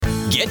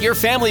Get your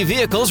family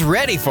vehicles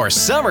ready for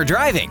summer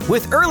driving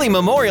with early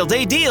Memorial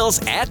Day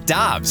deals at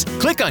Dobbs.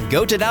 Click on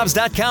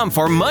gotodobbs.com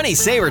for money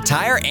saver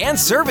tire and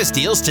service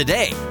deals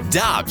today.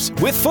 Dobbs,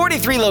 with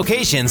 43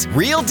 locations,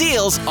 real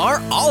deals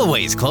are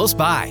always close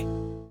by.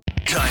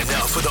 Time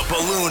now for the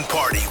balloon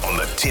party on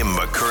the Tim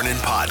McKernan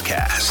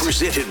podcast.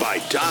 Presented by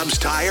Dobbs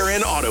Tire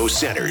and Auto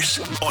Centers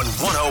on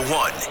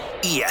 101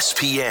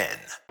 ESPN.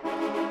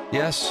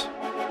 Yes.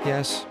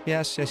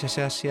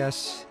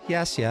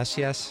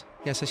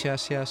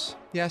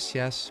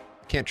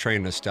 Can't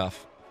train this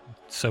stuff.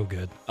 So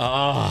good.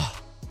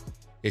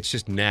 It's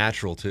just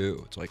natural,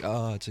 too. It's like,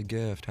 it's a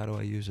gift. How do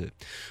I use it?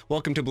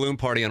 Welcome to Balloon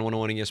Party on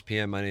 101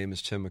 ESPN. My name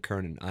is Tim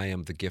McKernan. I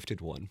am the gifted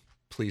one.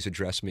 Please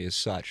address me as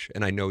such,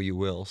 and I know you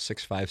will.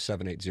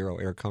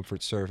 65780 Air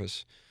Comfort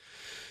Service.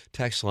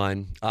 Text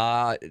line.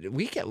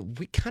 We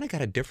kind of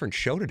got a different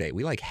show today.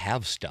 We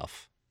have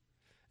stuff,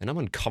 and I'm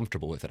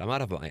uncomfortable with it. I'm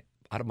out of my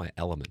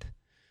element.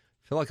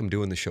 I feel like I'm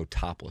doing the show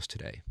topless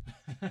today.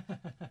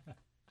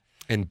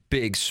 And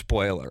big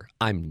spoiler,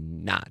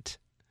 I'm not.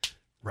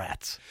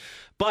 Rats.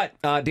 But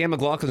Dan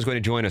McLaughlin is going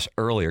to join us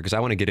earlier because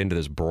I want to get into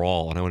this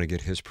brawl and I want to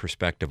get his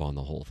perspective on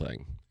the whole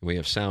thing. We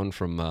have sound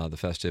from the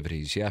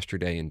festivities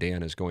yesterday, and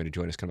Dan is going to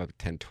join us coming up at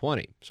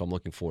 10:20. So I'm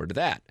looking forward to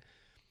that.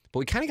 But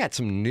we kind of got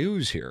some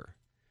news here,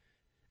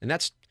 and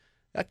that's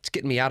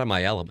getting me out of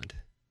my element.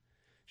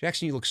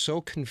 Jackson, you look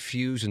so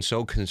confused and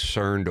so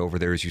concerned over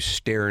there as you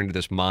stare into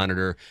this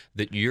monitor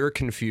that your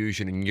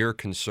confusion and your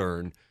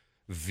concern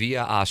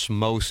via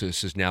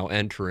osmosis is now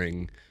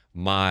entering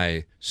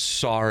my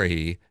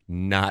sorry,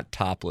 not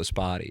topless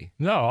body.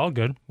 No, all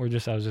good. I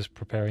was just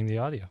preparing the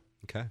audio.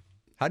 Okay.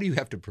 How do you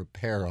have to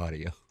prepare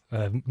audio?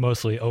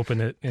 Mostly open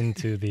it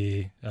into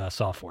the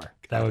software.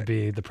 That would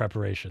be the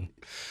preparation.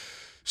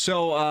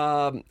 So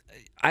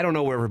I don't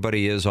know where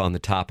everybody is on the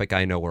topic.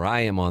 I know where I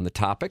am on the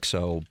topic.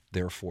 So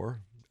therefore,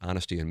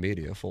 honesty in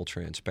media, full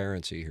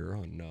transparency here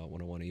on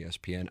 101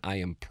 ESPN. I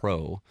am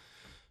pro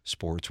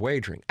sports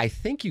wagering. I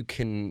think you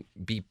can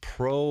be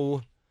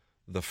pro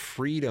the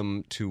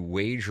freedom to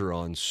wager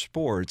on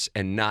sports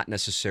and not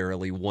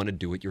necessarily want to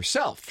do it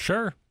yourself.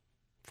 Sure.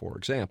 For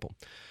example.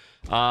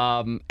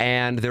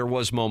 And there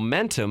was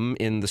momentum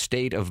in the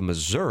state of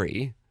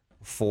Missouri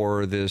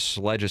for this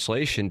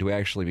legislation to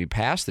actually be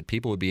passed, that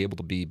people would be able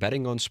to be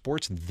betting on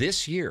sports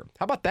this year.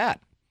 How about that?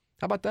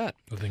 Would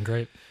have been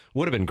great.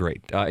 Would have been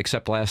great,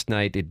 except last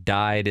night it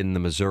died in the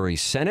Missouri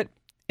Senate.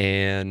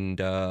 And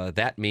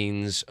that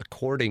means,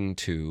 according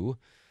to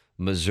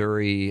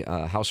Missouri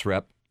House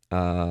Rep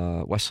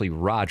Wesley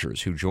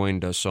Rogers, who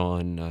joined us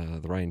on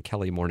the Ryan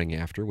Kelly Morning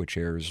After, which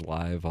airs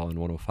live on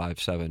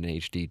 105.7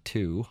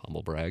 HD2,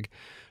 humble brag,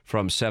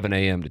 from 7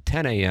 a.m. to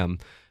 10 a.m.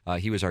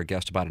 He was our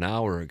guest about an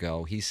hour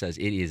ago. He says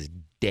it is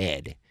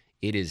dead.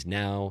 It is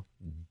now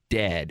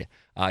dead.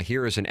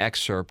 Here is an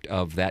excerpt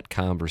of that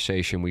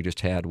conversation we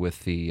just had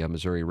with the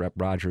Missouri Rep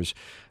Rogers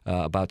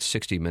about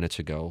 60 minutes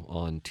ago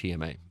on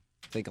TMA.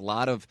 I think a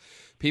lot of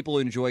people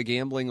who enjoy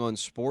gambling on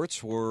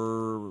sports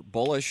were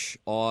bullish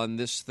on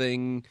this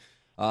thing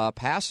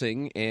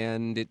passing,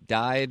 and it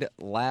died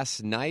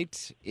last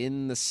night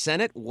in the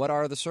Senate. What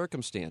are the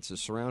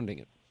circumstances surrounding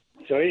it?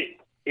 So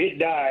it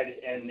died,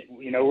 and,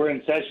 we're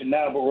in session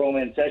now, but we're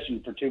only in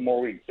session for 2 more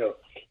weeks. So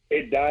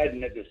it died,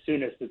 and at the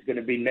soonest it's going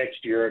to be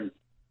next year, and,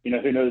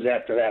 who knows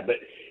after that. But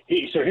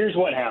so here's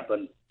what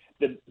happened.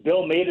 The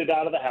bill made it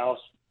out of the House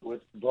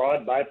with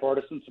broad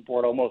bipartisan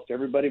support. Almost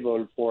everybody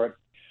voted for it.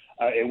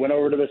 It went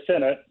over to the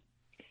Senate,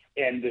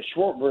 and the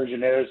short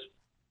version is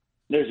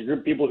there's a group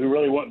of people who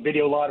really want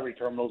video lottery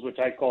terminals, which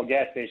I call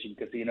gas station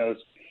casinos,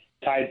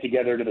 tied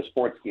together to the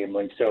sports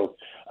gambling. So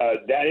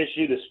that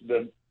issue,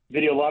 the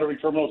video lottery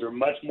terminals are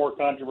much more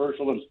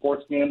controversial than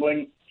sports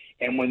gambling,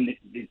 and when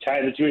you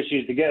tie the two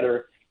issues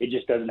together, it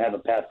just doesn't have a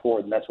path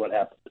forward, and that's what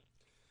happened.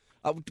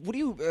 What do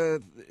you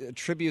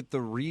attribute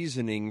the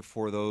reasoning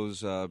for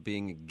those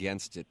being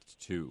against it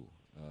to,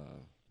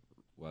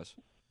 Wes?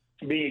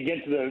 Being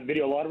against the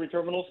video lottery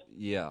terminals?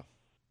 Yeah.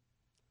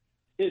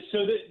 I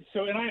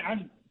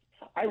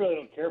really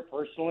don't care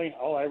personally.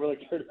 All I really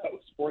cared about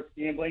was sports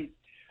gambling.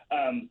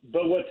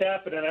 But what's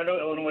happened, and I know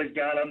Illinois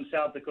got them,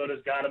 South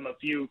Dakota's got them, a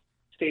few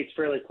states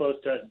fairly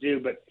close to us do.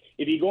 But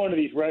if you go into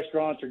these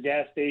restaurants or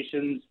gas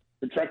stations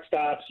or truck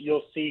stops,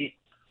 you'll see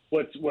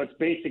what's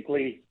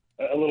basically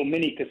a little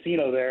mini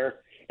casino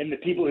there. And the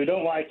people who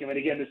don't like them, and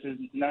again, this is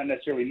not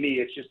necessarily me,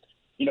 it's just,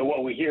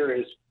 what we hear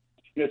is,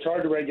 it's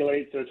hard to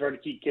regulate, so it's hard to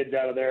keep kids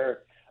out of there.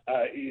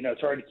 It's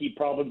hard to keep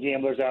problem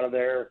gamblers out of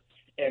there.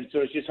 And so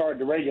it's just hard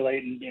to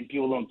regulate, and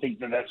people don't think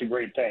that that's a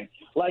great thing.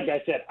 Like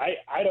I said,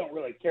 I don't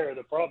really care.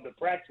 The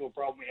practical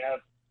problem we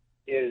have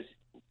is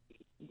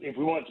if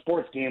we want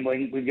sports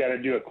gambling, we've got to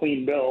do a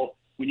clean bill.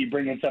 When you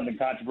bring in something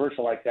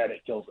controversial like that,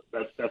 it kills it.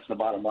 That's the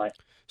bottom line.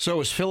 So it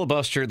was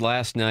filibustered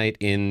last night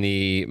in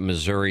the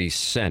Missouri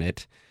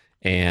Senate,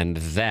 and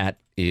that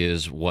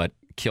is what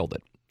killed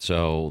it.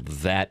 So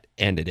that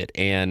ended it.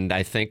 And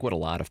I think what a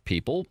lot of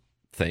people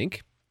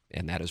think,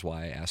 and that is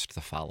why I asked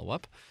the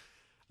follow-up,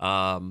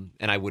 And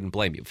I wouldn't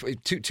blame you.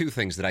 Two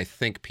things that I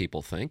think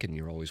people think, and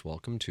you're always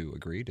welcome to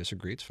agree,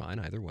 disagree. It's fine.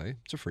 Either way,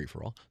 it's a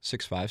free-for-all.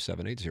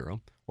 65780,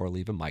 or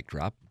leave a mic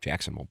drop.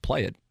 Jackson won't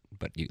play it,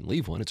 but you can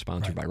leave one. It's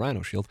sponsored by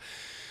Rhino Shield.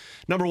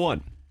 Number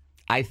one,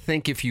 I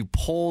think if you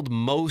polled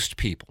most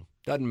people,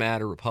 doesn't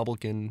matter,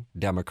 Republican,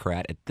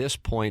 Democrat, at this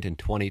point in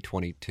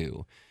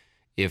 2022,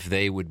 if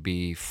they would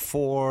be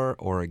for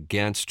or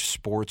against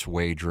sports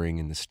wagering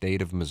in the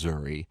state of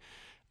Missouri,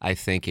 I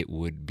think it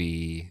would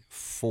be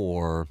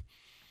for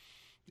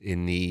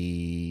in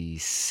the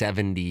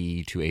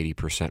 70 to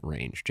 80%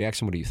 range.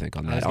 Jackson, what do you think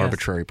on that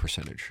arbitrary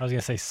percentage? I was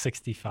going to say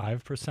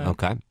 65%.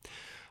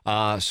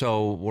 Okay.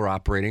 So we're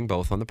operating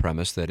both on the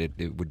premise that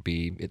it would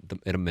be,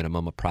 at a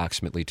minimum,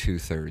 approximately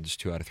 2/3,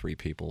 2 out of 3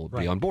 people would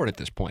be on board at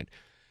this point.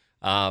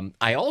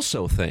 I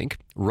also think,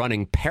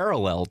 running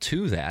parallel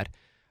to that,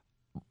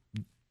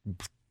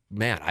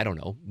 man, I don't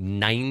know,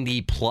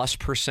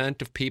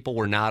 90+% of people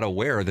were not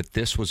aware that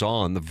this was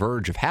on the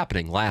verge of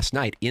happening last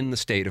night in the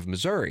state of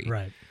Missouri.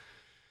 Right.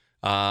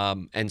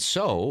 And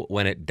so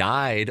when it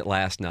died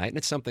last night, and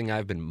it's something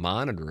I've been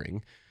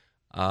monitoring,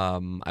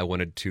 I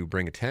wanted to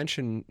bring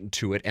attention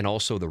to it and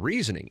also the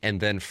reasoning. And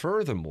then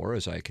furthermore,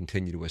 as I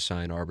continue to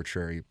assign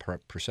arbitrary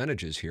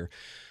percentages here,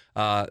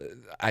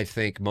 I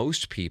think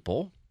most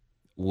people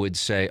would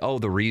say, oh,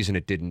 the reason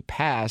it didn't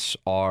pass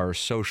are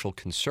social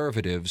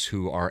conservatives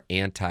who are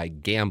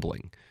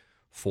anti-gambling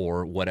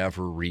for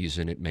whatever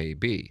reason it may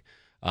be,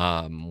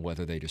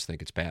 whether they just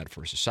think it's bad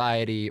for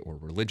society or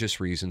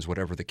religious reasons,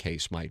 whatever the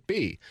case might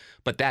be.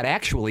 But that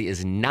actually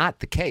is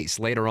not the case.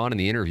 Later on in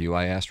the interview,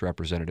 I asked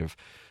Representative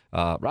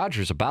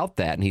Rogers about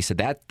that, and he said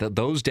that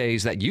those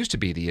days that used to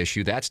be the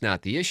issue. That's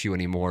not the issue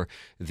anymore.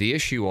 The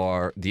issue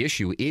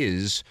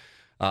is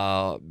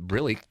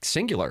really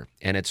singular,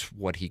 and it's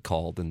what he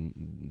called, in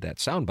that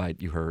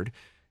soundbite you heard,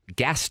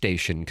 gas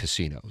station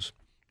casinos,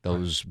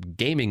 those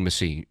gaming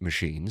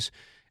machines,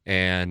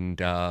 and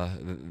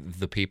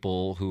the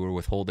people who were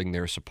withholding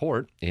their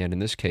support. And in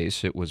this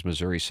case, it was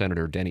Missouri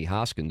Senator Denny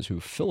Hoskins, who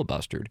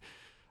filibustered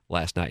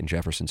last night in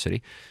Jefferson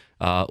City,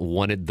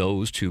 wanted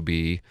those to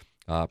be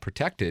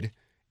protected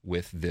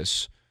with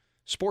this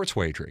sports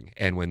wagering.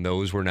 And when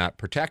those were not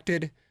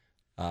protected,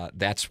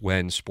 that's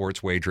when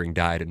sports wagering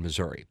died in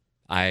Missouri.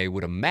 I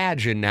would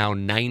imagine now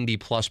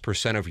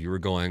 90+% of you are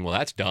going, well,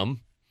 that's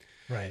dumb.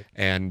 Right.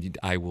 And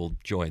I will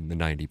join the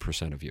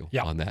 90% of you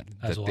on that.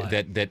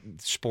 That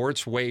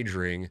sports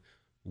wagering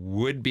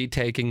would be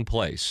taking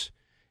place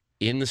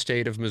in the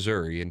state of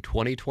Missouri in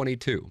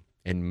 2022,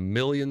 and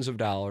millions of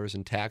dollars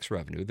in tax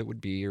revenue that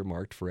would be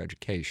earmarked for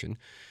education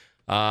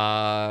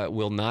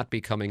will not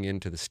be coming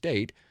into the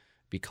state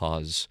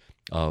because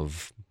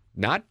of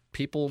not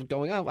people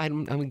going, oh,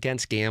 I'm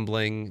against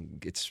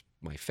gambling. It's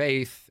my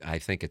faith. I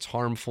think it's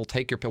harmful.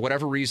 Take your pick.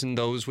 Whatever reason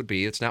those would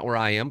be. It's not where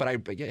I am.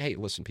 But hey,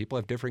 listen, people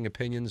have differing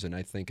opinions, and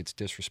I think it's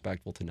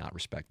disrespectful to not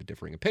respect the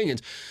differing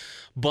opinions.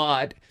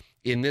 But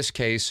in this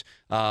case,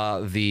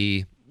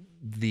 the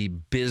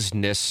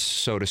business,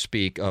 so to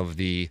speak, of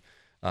the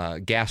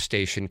gas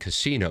station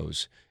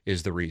casinos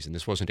is the reason.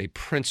 This wasn't a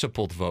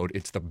principled vote.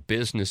 It's the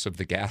business of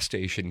the gas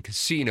station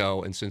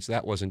casino. And since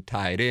that wasn't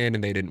tied in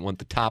and they didn't want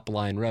the top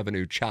line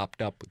revenue chopped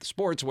up with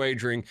sports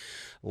wagering,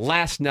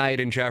 last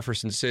night in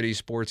Jefferson City,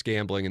 sports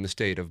gambling in the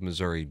state of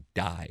Missouri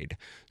died.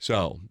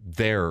 So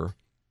there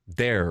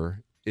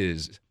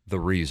is the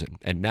reason.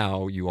 And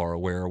now you are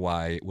aware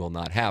why it will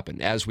not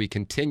happen. As we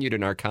continued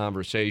in our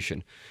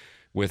conversation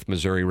with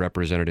Missouri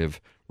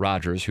Representative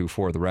Rogers, who,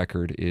 for the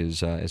record,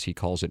 is, as he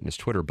calls it in his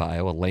Twitter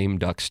bio, a lame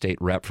duck state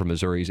rep from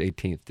Missouri's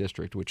 18th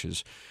district, which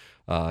is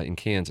in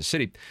Kansas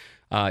City.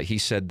 He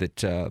said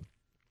that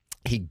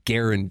he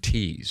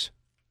guarantees,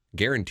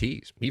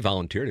 he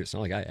volunteered it. It's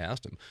not like I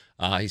asked him.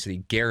 He said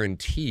he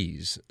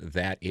guarantees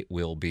that it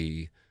will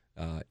be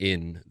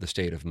in the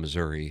state of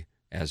Missouri,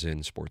 as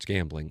in sports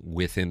gambling,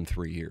 within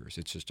 3 years.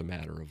 It's just a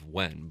matter of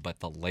when, but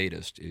the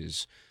latest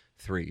is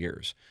 3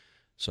 years.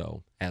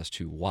 So as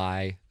to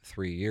why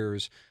 3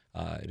 years,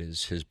 it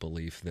is his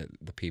belief that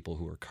the people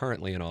who are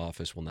currently in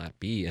office will not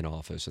be in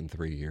office in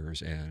 3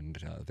 years, and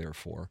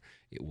therefore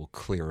it will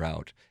clear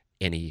out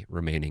any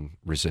remaining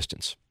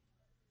resistance.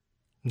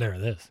 There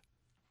it is.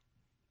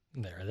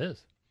 There it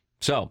is.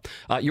 So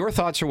your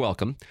thoughts are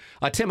welcome.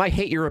 Tim, I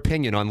hate your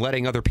opinion on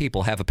letting other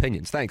people have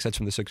opinions. Thanks. That's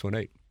from the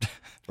 618.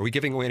 Are we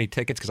giving away any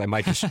tickets? Because I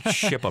might just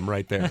ship them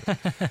right there.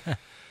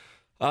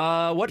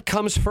 What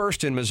comes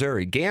first in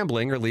Missouri?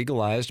 Gambling or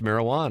legalized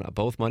marijuana?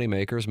 Both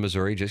moneymakers.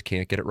 Missouri just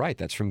can't get it right.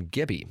 That's from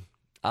Gibby.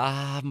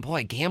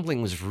 Boy,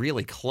 gambling was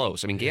really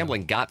close. I mean,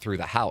 gambling got through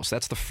the House.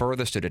 That's the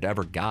furthest it had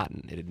ever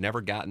gotten. It had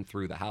never gotten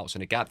through the House.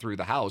 And it got through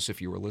the House,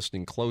 if you were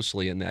listening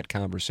closely in that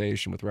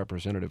conversation with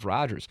Representative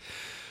Rogers,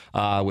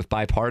 with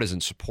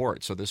bipartisan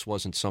support. So this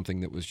wasn't something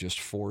that was just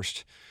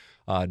forced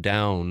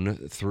down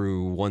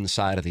through one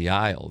side of the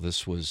aisle.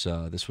 This was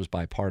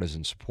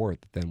bipartisan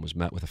support that then was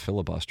met with a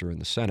filibuster in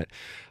the Senate.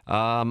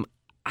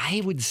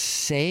 I would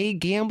say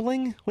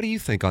gambling. What do you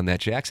think on that,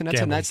 Jackson?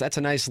 That's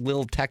a nice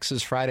little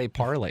Texas Friday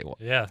parlay.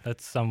 Yeah,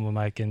 that's something we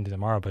might get into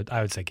tomorrow, but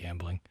I would say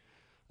gambling.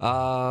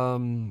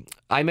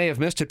 I may have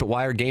missed it, but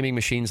why are gaming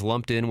machines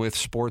lumped in with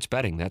sports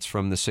betting? That's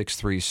from the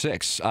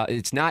 636.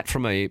 It's not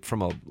from a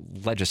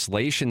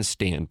legislation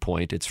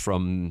standpoint. It's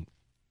from,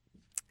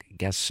 I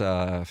guess,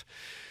 I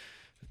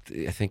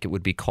think it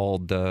would be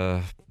called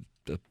the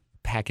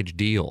package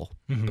deal.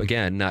 Mm-hmm.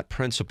 Again, not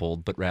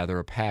principled, but rather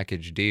a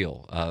package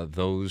deal.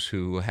 Those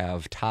who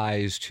have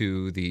ties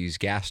to these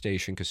gas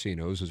station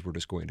casinos, as we're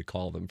just going to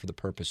call them for the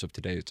purpose of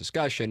today's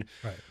discussion,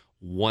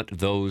 want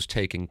those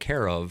taken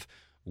care of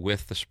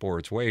with the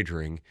sports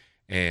wagering.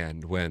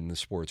 And when the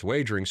sports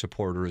wagering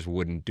supporters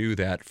wouldn't do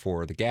that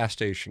for the gas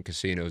station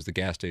casinos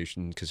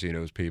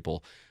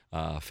people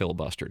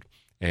filibustered.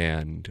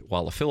 And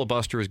while a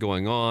filibuster is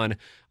going on,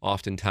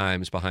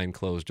 oftentimes behind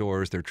closed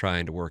doors, they're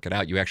trying to work it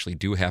out. You actually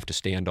do have to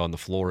stand on the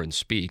floor and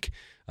speak,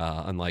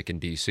 unlike in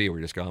D.C., where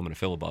you just go, I'm going to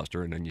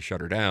filibuster, and then you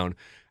shut her down.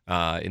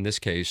 In this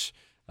case,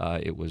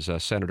 it was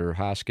Senator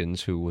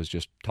Hoskins who was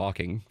just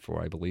talking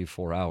for, I believe,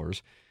 4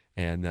 hours.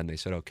 And then they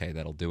said, okay,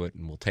 that'll do it,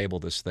 and we'll table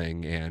this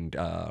thing. And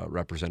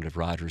Representative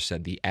Rogers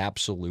said the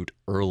absolute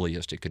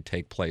earliest it could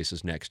take place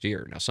is next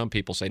year. Now, some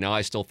people say, no,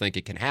 I still think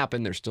it can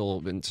happen. They're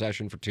still in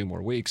session for 2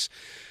 more weeks.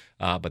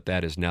 But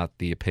that is not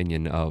the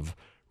opinion of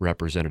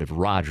Representative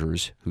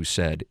Rogers, who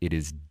said it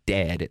is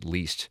dead at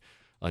least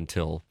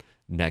until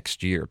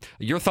next year.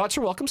 Your thoughts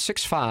are welcome.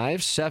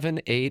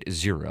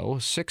 65780.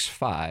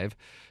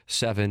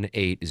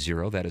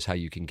 65780. That is how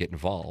you can get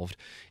involved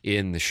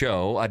in the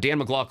show. Dan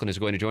McLaughlin is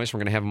going to join us. We're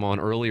going to have him on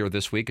earlier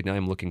this week, and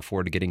I'm looking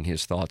forward to getting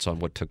his thoughts on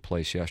what took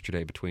place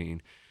yesterday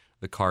between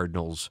the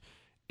Cardinals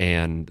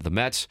and the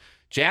Mets.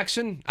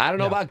 Jackson, I don't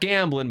know about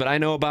gambling, but I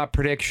know about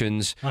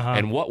predictions.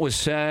 And what was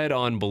said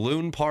on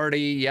Balloon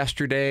Party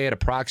yesterday at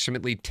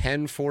approximately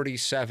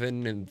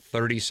 10:47 and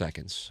 30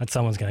 seconds. That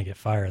someone's going to get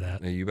fired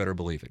at. Now, you better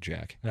believe it,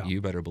 Jack. Yeah.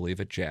 You better believe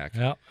it, Jack.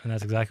 Yeah, and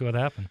that's exactly what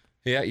happened.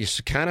 Yeah, you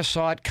kind of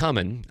saw it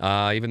coming,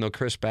 even though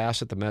Chris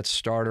Bassett, the Mets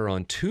starter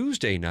on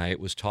Tuesday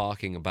night, was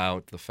talking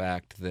about the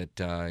fact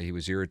that he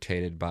was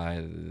irritated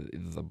by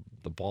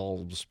the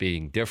balls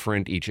being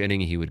different. Each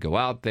inning he would go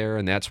out there,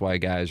 and that's why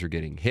guys are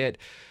getting hit.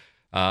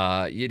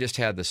 You just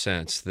had the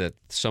sense that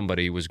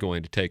somebody was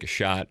going to take a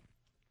shot.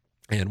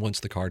 And once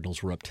the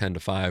Cardinals were up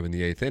 10-5 in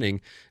the 8th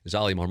inning, as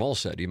Ali Marmol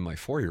said, even my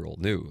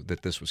 4-year-old knew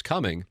that this was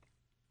coming.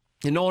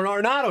 And Nolan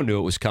Arenado knew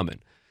it was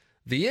coming.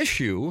 The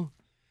issue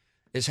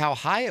is how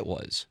high it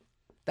was.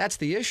 That's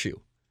the issue.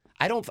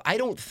 I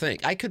don't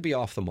think, I could be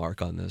off the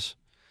mark on this.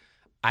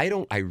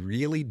 I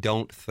really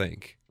don't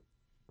think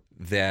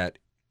that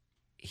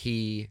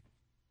he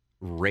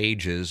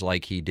rages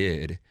like he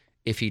did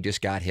if he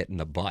just got hit in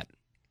the butt.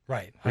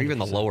 Right. 100%. Or even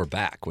the lower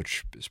back,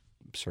 which is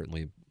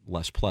certainly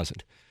less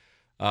pleasant.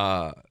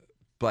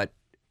 But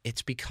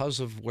it's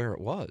because of where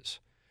it was.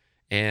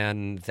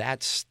 And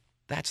that's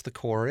the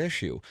core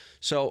issue.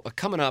 So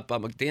coming up,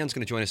 Dan's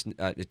going to join us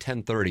at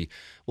 10:30.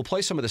 We'll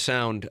play some of the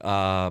sound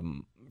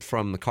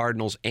from the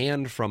Cardinals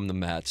and from the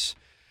Mets.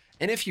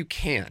 And if you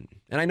can,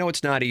 and I know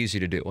it's not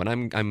easy to do, and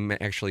I'm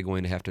actually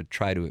going to have to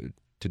try to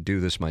do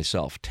this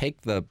myself.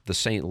 Take the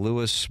St.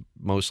 Louis,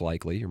 most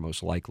likely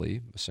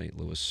St.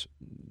 Louis,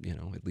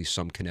 at least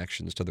some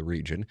connections to the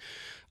region,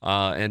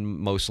 and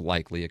most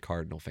likely a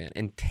Cardinal fan,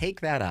 and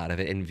take that out of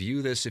it and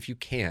view this, if you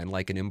can,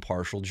 like an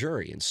impartial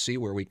jury and see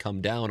where we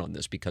come down on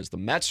this, because the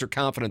Mets are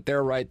confident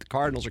they're right, the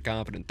Cardinals are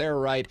confident they're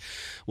right.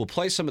 We'll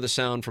play some of the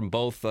sound from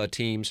both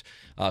teams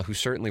who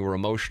certainly were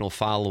emotional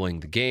following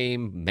the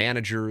game,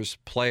 managers,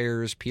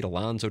 players, Pete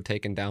Alonso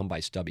taken down by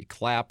Stubby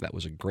Clapp. That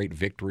was a great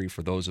victory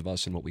for those of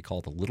us in what we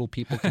call the little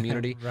people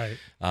community. Right.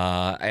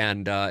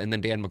 And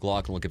then Dan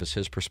McLaughlin will give us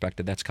his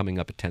perspective. That's coming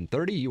up at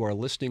 10:30. You are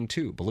listening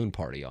to Balloon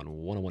Party on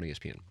 101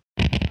 ESPN.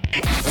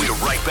 We're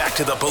right back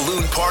to the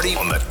Balloon Party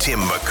on the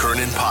Tim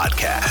McKernan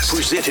Podcast.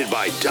 Presented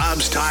by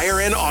Dobbs Tire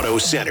and Auto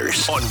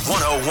Centers on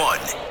 101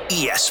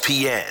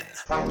 ESPN.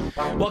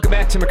 Welcome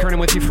back to McKernan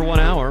with you for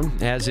 1 hour,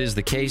 as is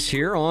the case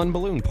here on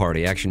Balloon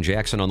Party. Action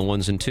Jackson on the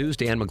ones and twos.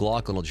 Dan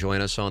McLaughlin will join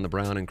us on the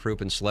Brown and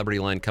Crouppen Celebrity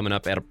Line coming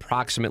up at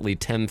approximately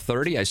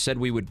 10:30. I said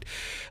we would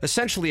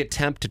essentially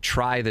attempt to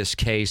try this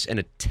case and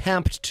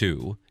attempt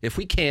to, if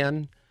we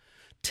can,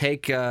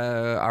 take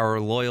our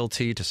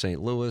loyalty to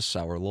St. Louis,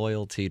 our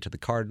loyalty to the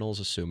Cardinals,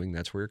 assuming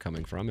that's where you're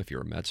coming from, if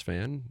you're a Mets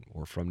fan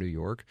or from New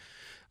York,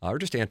 or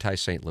just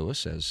anti-St.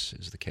 Louis, as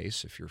is the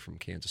case if you're from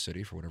Kansas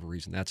City, for whatever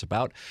reason that's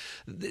about.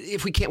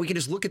 If we can't, we can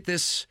just look at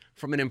this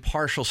from an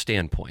impartial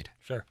standpoint.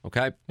 Sure.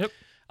 Okay? Yep.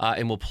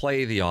 And we'll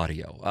play the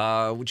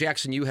audio.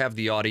 Jackson, you have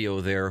the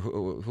audio there.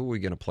 Who are we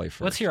going to play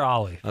first? Let's hear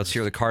Ollie. Let's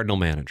hear the Cardinal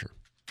manager.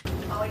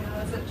 Ollie,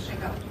 how does it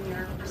shake out from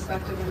your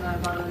perspective in the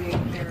bottom of the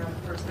 8th there on the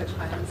first pitch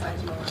by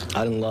inside Miller?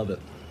 I didn't love it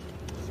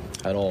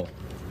at all. Do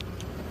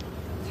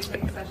you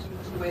take exception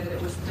to the way that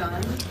it was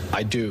done?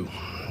 I do,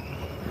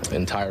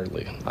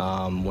 entirely.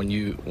 When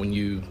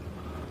you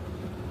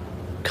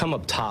come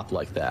up top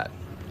like that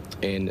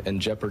and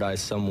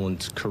jeopardize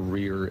someone's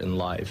career in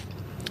life,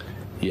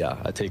 yeah,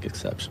 I take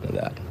exception to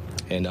that.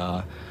 And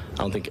I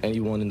don't think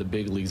anyone in the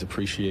big leagues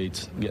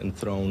appreciates getting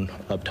thrown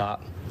up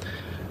top.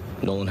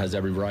 Nolan has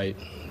every right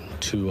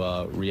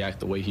to react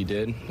the way he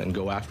did and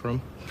go after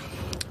him.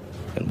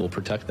 we'll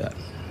protect that.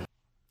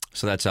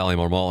 So that's Ali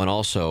Marmol. And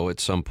also, at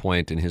some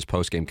point in his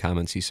post-game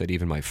comments, he said,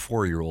 even my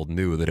 4-year-old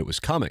knew that it was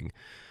coming.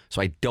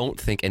 So I don't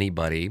think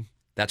anybody,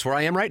 that's where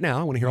I am right now.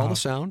 I want to hear all the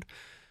sound.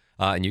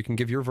 And you can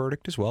give your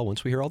verdict as well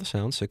once we hear all the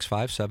sound,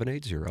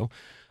 65780.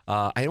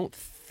 I don't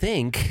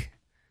think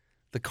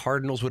the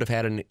Cardinals would have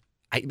had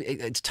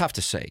it's tough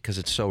to say because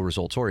it's so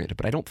results-oriented,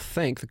 but I don't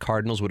think the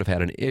Cardinals would have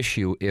had an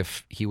issue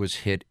if he was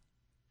hit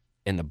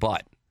in the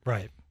butt.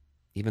 Right.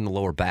 Even the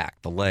lower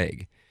back, the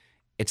leg.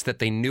 It's that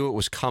they knew it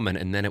was coming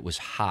and then it was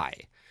high.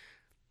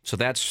 So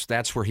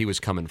that's where he was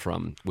coming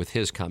from with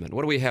his comment.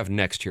 What do we have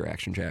next here,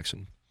 Action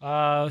Jackson?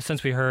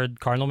 Since we heard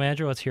Cardinal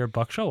manager, let's hear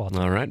Buck Showalter.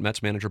 All right,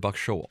 Mets manager Buck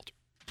Showalter.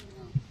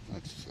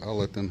 I'll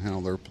let them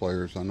handle their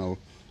players. I know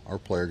our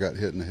player got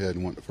hit in the head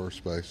and went to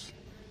first base.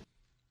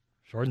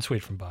 Short and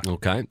sweet from Buck.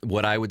 Okay.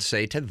 What I would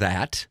say to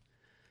that,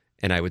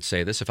 and I would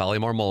say this if Ali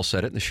Marmol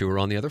said it and the shoe were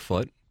on the other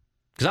foot,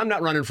 because I'm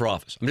not running for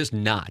office. I'm just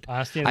not.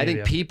 I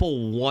think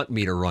people want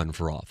me to run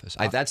for office.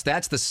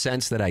 That's the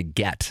sense that I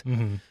get.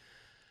 Mm-hmm.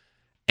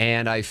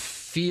 And I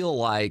feel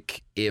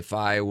like if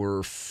I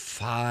were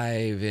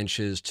 5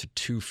 inches to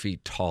 2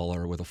 feet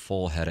taller with a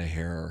full head of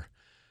hair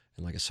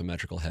and like a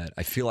symmetrical head,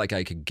 I feel like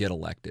I could get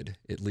elected,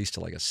 at least to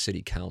like a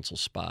city council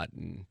spot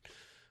in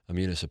a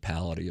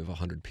municipality of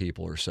 100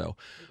 people or so.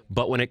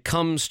 But when it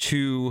comes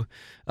to,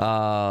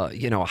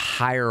 a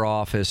higher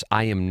office,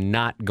 I am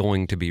not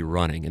going to be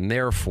running. And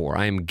therefore,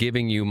 I am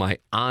giving you my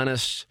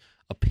honest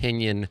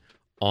opinion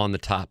on the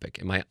topic.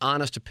 And my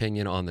honest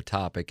opinion on the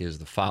topic is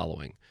the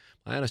following.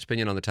 My honest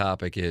opinion on the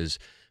topic is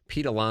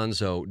Pete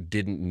Alonso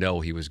didn't know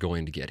he was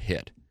going to get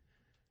hit.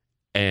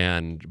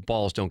 And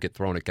balls don't get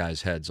thrown at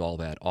guys' heads all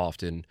that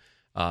often.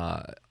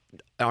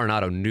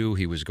 Arenado knew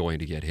he was going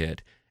to get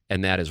hit.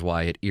 And that is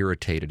why it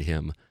irritated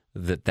him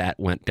that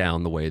went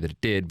down the way that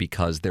it did,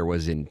 because there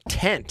was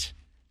intent.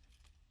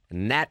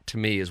 And that, to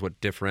me, is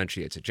what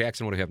differentiates it.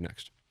 Jackson, what do we have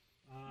next?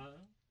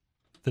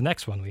 The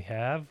next one we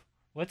have,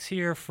 let's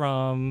hear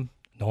from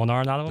Nolan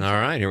Arenado. All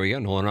right, here we go.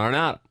 Nolan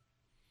Arenado.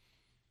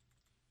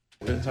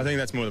 I think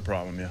that's more the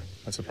problem, yeah.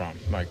 That's the problem.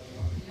 Like,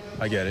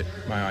 I get it.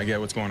 I get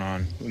what's going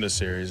on in this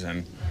series,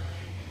 and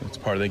it's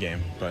part of the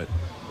game, but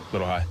a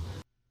little high.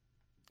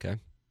 Okay.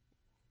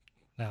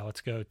 Now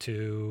let's go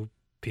to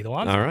Pete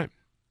Alonso. All right.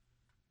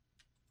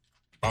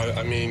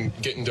 I mean,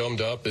 getting domed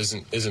up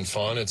isn't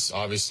fun. It's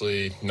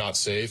obviously not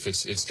safe.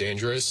 It's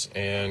dangerous,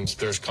 and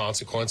there's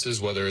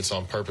consequences, whether it's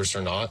on purpose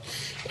or not.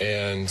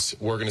 And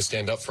we're going to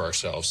stand up for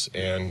ourselves.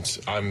 And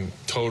I'm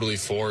totally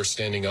for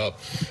standing up.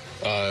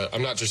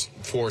 I'm not just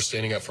for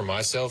standing up for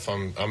myself.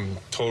 I'm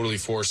totally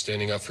for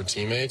standing up for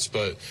teammates.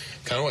 But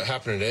kind of what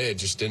happened today, it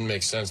just didn't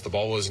make sense. The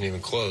ball wasn't even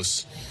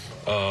close.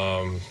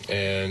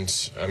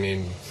 And I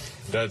mean,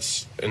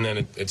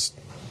 it's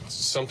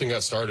something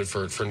got started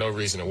for no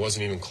reason. It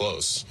wasn't even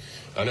close.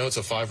 I know it's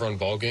a 5-run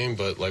ball game,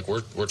 but like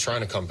we're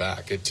trying to come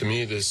back. To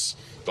me,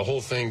 the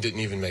whole thing didn't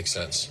even make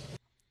sense.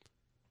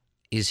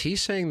 Is he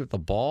saying that the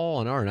ball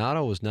on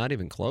Arenado was not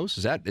even close?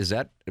 Is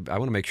that? I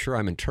want to make sure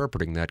I'm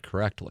interpreting that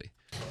correctly.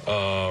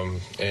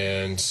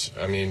 And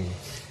I mean,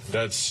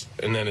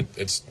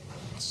 it's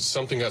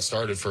something got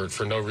started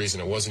for no reason.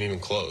 It wasn't even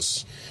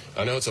close.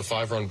 I know it's a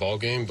 5-run ball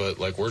game, but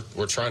like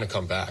we're trying to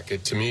come back.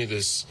 To me,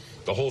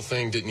 the whole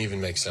thing didn't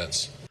even make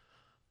sense.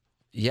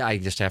 Yeah, I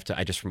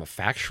just from a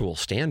factual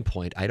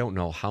standpoint, I don't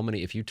know how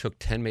many, if you took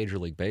 10 Major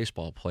League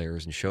Baseball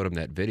players and showed them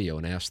that video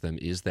and asked them,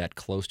 is that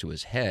close to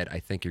his head? I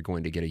think you're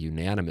going to get a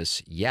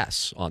unanimous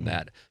yes on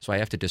that. So I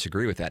have to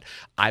disagree with that.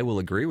 I will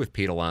agree with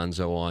Pete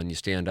Alonso on you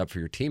stand up for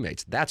your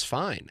teammates. That's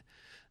fine.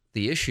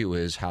 The issue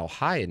is how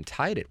high and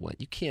tight it went.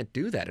 You can't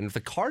do that. And if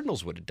the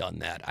Cardinals would have done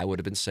that, I would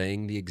have been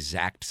saying the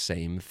exact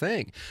same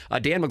thing.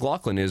 Dan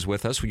McLaughlin is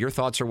with us. Your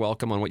thoughts are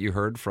welcome on what you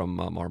heard from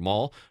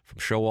Marmol, from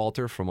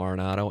Showalter, from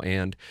Arenado,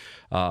 and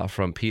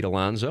from Pete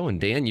Alonso. And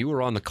Dan, you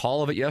were on the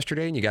call of it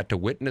yesterday, and you got to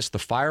witness the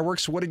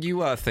fireworks. What did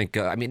you think?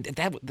 I mean, is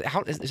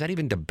that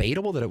even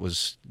debatable that it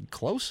was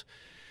close?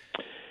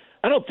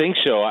 I don't think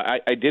so.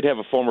 I did have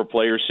a former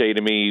player say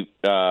to me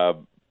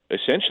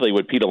essentially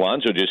what Pete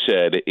Alonso just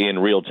said in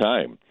real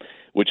time,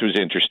 which was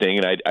interesting,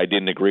 and I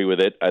didn't agree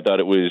with it. I thought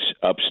it was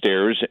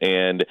upstairs,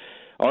 and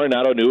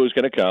Arenado knew it was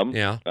going to come.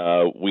 Yeah.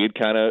 We had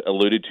kind of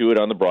alluded to it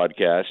on the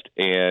broadcast,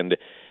 and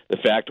the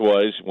fact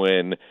was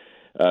when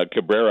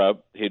Cabrera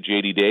hit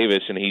J.D.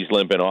 Davis and he's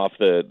limping off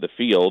the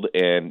field,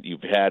 and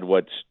you've had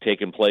what's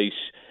taken place,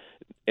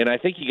 and I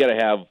think you got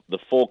to have the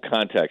full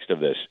context of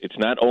this. It's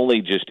not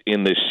only just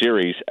in this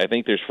series. I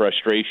think there's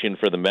frustration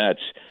for the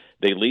Mets.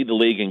 They lead the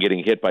league in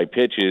getting hit by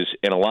pitches,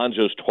 and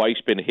Alonso's twice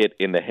been hit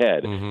in the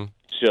head. Mm-hmm.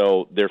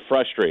 So they're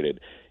frustrated.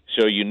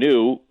 So you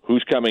knew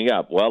who's coming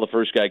up. Well, the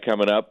first guy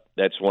coming up,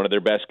 that's one of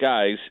their best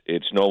guys.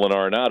 It's Nolan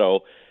Arenado.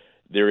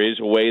 There is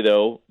a way,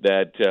 though,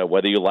 that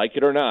whether you like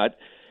it or not,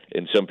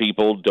 and some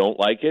people don't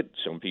like it,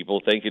 some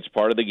people think it's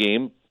part of the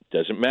game,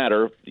 doesn't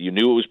matter. You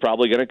knew it was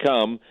probably going to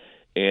come,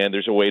 and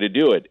there's a way to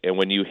do it. And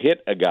when you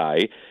hit a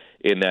guy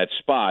in that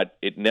spot,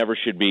 it never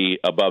should be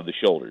above the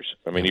shoulders.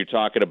 I mean, you're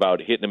talking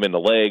about hitting him in the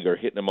leg or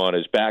hitting him on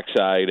his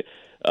backside.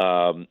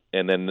 And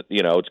then,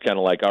 it's kind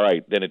of like, all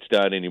right, then it's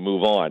done and you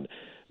move on.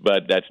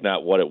 But that's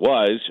not what it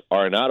was.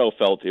 Arenado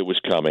felt it was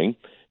coming.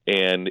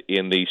 And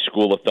in the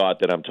school of thought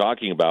that I'm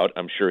talking about,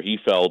 I'm sure he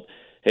felt,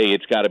 hey,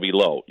 it's got to be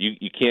low.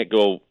 You can't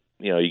go,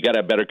 you got to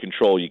have better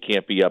control. You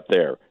can't be up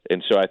there.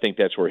 And so I think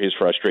that's where his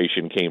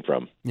frustration came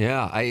from.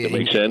 Yeah. That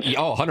makes sense?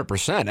 Oh,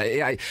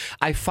 100%.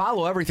 I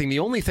follow everything. The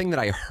only thing that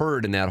I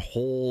heard in that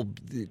whole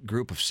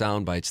group of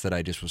sound bites that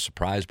I just was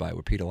surprised by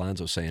were Pete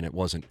Alonso saying it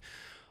wasn't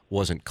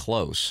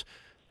close.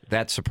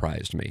 That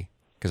surprised me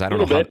because I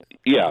don't know how.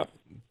 Yeah.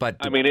 But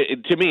I mean,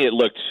 to me, it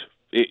looked.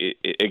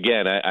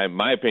 Again,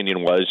 my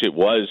opinion was it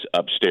was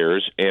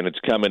upstairs, and it's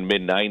coming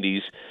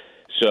mid-90s,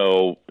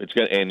 so it's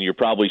going. And you're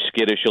probably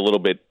skittish a little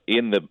bit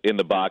in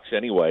the box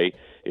anyway.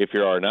 If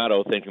you're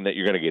Arenado, thinking that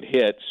you're going to get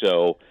hit,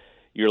 so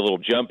you're a little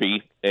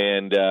jumpy,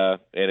 and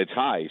it's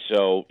high.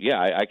 So yeah,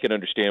 I can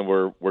understand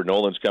where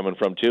Nolan's coming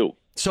from too.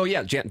 So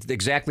yeah, Jan,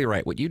 exactly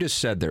right. What you just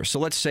said there. So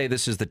let's say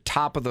this is the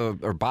top of the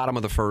or bottom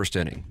of the first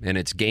inning, and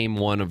it's game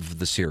 1 of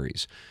the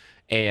series.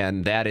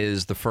 And that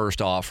is the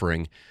first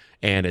offering,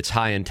 and it's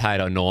high and tight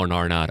on Nolan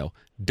Arenado.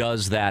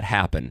 Does that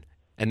happen?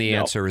 And the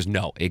answer is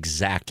no,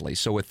 exactly.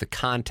 So with the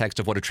context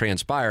of what had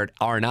transpired,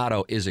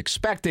 Arenado is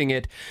expecting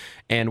it,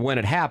 and when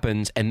it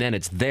happens, and then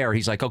it's there,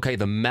 he's like, okay,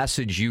 the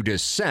message you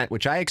just sent,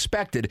 which I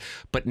expected,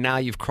 but now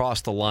you've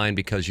crossed the line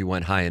because you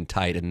went high and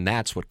tight, and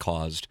that's what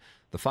caused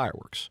the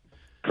fireworks.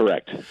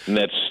 Correct. And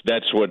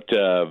that's what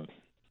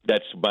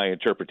that's my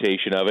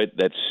interpretation of it.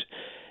 That's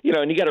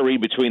and you got to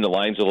read between the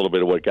lines a little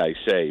bit of what guys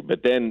say,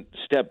 but then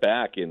step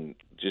back and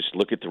just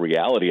look at the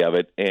reality of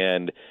it,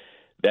 and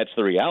that's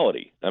the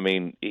reality. I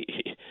mean,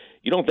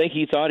 you don't think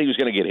he thought he was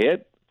going to get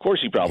hit? Of course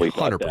he probably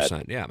thought 100%,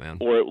 that. yeah, man.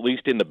 Or at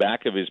least in the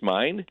back of his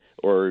mind,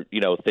 or,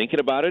 thinking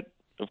about it,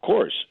 of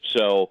course.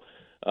 So,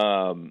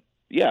 when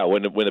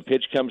the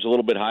pitch comes a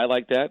little bit high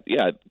like that,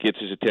 it gets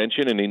his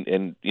attention,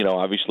 and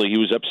obviously he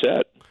was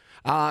upset.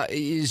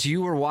 As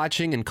you were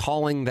watching and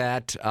calling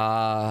that,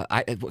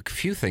 a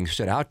few things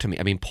stood out to me.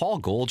 I mean, Paul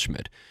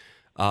Goldschmidt,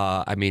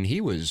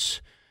 he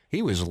was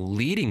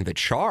leading the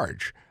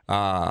charge.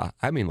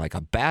 Like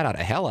a bat out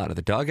of hell out of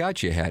the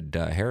dugout. You had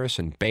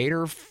Harrison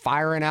Bader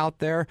firing out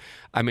there.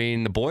 I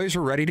mean, the boys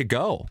were ready to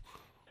go.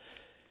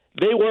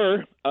 They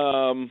were,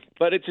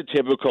 but it's a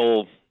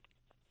typical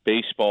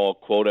baseball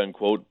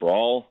quote-unquote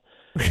brawl.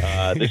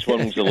 This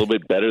one was a little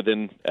bit better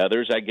than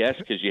others, I guess,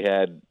 because you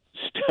had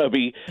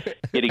Stubby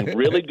getting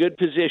really good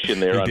position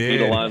there on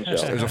Pete Alonso.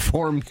 It was a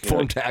form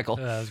tackle.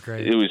 That was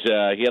great. It was he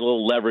had a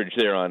little leverage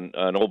there on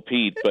old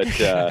Pete, but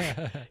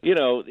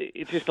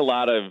it's just a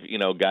lot of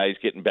guys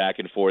getting back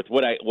and forth.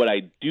 What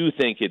I do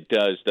think it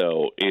does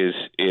though is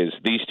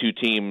these two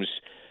teams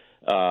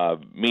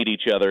meet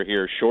each other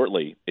here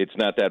shortly. It's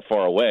not that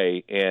far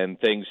away, and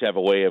things have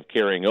a way of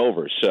carrying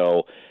over.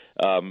 So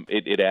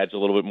it adds a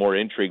little bit more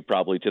intrigue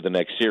probably to the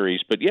next series.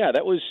 But yeah,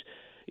 that was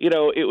it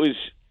was.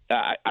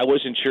 I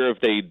wasn't sure if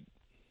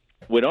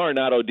when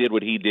Arenado did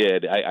what he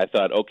did, I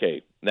thought,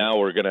 okay,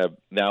 now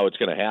it's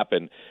gonna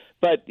happen.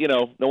 But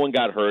no one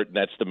got hurt, and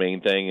that's the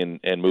main thing,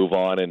 and move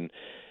on, and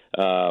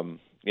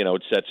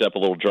it sets up a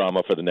little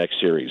drama for the next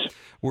series.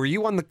 Were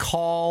you on the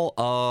call?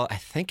 I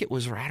think it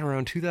was right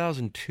around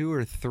 2002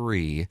 or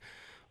 3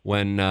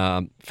 when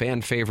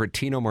fan favorite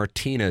Tino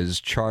Martinez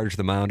charged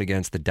the mound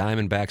against the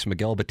Diamondbacks'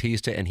 Miguel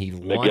Batista, and he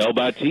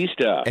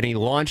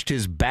launched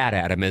his bat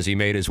at him as he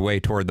made his way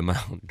toward the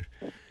mound.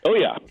 Oh,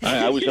 yeah.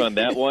 I was on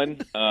that one.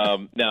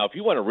 Now, if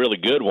you want a really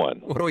good one.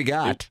 What do we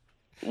got?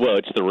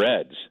 It's the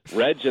Reds.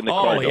 Reds and the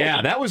Cardinals. Oh,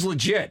 yeah. That was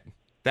legit.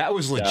 That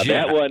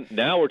one,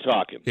 now we're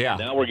talking. Yeah.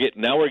 Now we're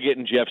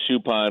getting Jeff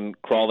Suppan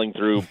crawling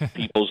through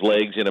people's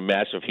legs in a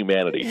mass of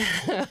humanity.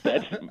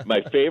 That's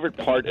my favorite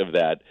part of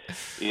that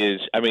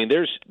is,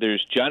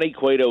 there's Johnny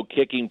Cueto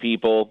kicking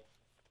people.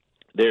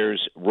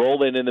 There's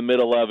Roland in the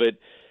middle of it.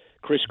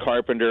 Chris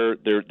Carpenter,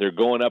 they're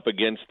going up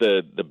against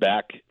the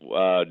back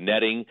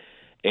netting.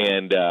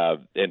 And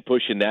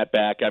pushing that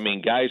back.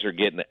 Guys are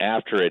getting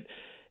after it,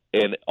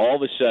 and all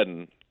of a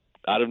sudden,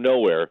 out of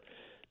nowhere,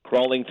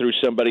 crawling through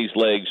somebody's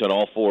legs on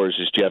all fours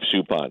is Jeff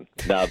Suppan.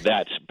 Now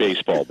that's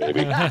baseball,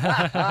 baby.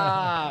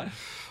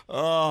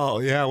 Oh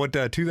yeah,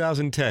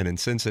 2010 in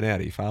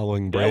Cincinnati,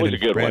 following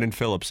Brandon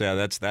Phillips. Yeah,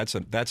 that's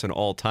an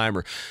all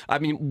timer.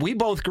 We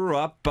both grew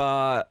up,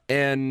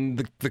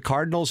 and the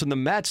Cardinals and the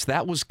Mets.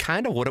 That was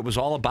kind of what it was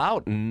all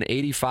about. In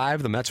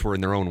 '85, the Mets were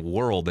in their own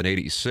world. In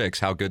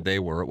 '86, how good they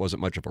were, it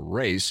wasn't much of a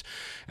race.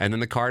 And then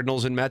the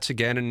Cardinals and Mets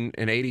again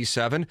in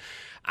 '87.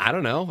 I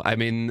don't know.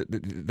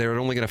 They're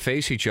only going to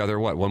face each other,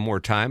 one more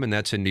time, and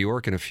that's in New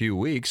York in a few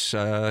weeks.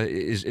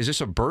 Is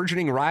this a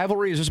burgeoning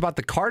rivalry? Is this about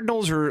the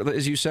Cardinals, or,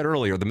 as you said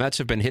earlier, the Mets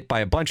have been hit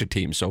by a bunch of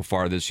teams so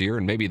far this year,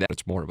 and maybe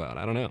that's more about?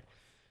 I don't know.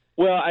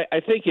 Well,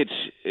 I think it's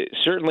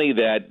certainly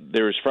that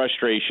there's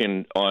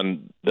frustration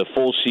on the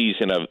full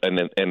season and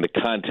the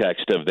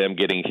context of them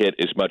getting hit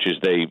as much as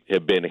they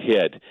have been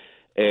hit.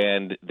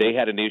 And they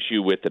had an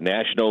issue with the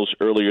Nationals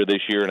earlier this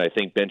year, and I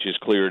think benches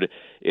cleared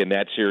in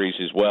that series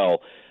as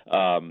well.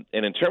 And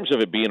in terms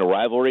of it being a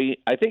rivalry,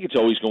 I think it's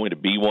always going to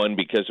be one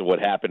because of what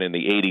happened in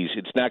the 80s.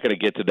 It's not going to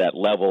get to that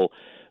level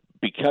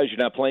because you're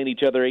not playing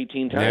each other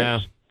 18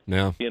 times.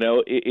 Yeah. You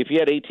know, if you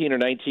had 18 or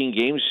 19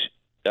 games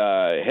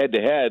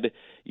head-to-head,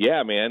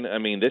 yeah, man, I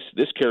mean,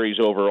 this carries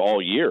over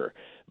all year.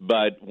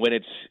 But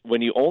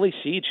when you only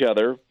see each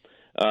other,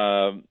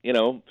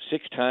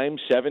 6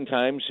 times, 7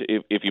 times,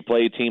 if you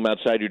play a team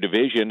outside your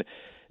division,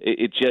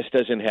 it just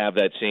doesn't have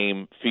that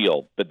same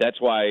feel. But that's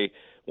why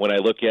when I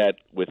look at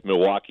with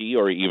Milwaukee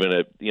or even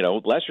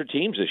lesser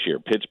teams this year,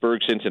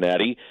 Pittsburgh,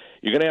 Cincinnati,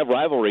 you're going to have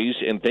rivalries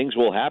and things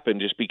will happen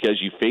just because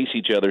you face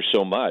each other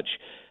so much.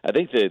 I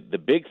think the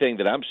big thing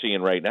that I'm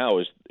seeing right now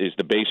is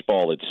the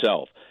baseball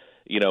itself.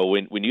 You know,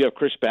 when you have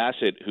Chris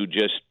Bassett, who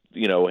just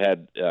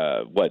had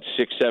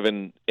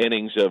 6-7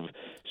 innings of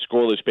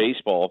scoreless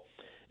baseball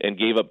and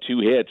gave up 2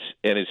 hits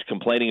and is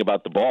complaining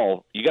about the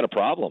ball, you got a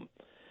problem.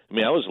 I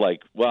mean, I was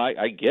like, well,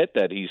 I get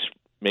that he's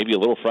maybe a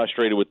little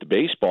frustrated with the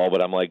baseball, but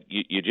I'm like,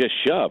 you just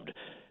shoved.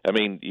 I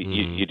mean,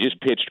 you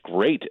just pitched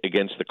great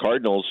against the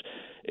Cardinals,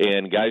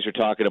 and guys are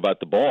talking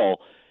about the ball,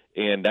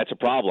 and that's a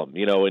problem,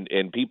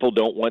 and people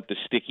don't want the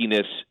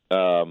stickiness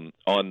on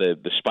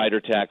the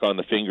spider tack on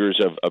the fingers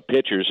of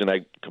pitchers, and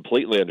I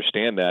completely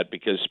understand that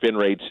because spin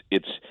rates,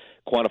 it's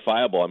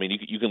quantifiable. I mean,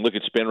 you can look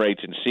at spin rates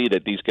and see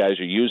that these guys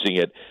are using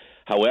it.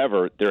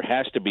 However, there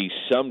has to be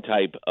some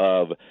type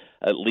of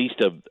at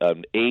least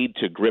an aid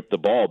to grip the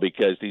ball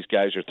because these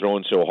guys are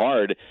throwing so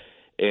hard,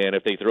 and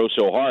if they throw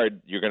so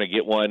hard, you're going to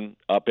get one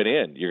up and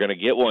in. You're going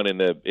to get one in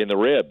the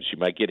ribs. You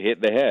might get hit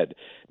in the head.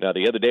 Now,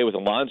 the other day with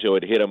Alonso,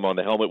 it hit him on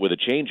the helmet with a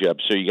changeup,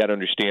 so you got to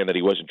understand that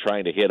he wasn't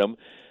trying to hit him.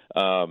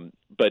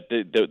 But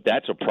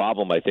that's a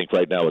problem, I think,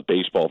 right now with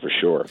baseball for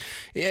sure.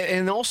 Yeah,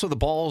 and also the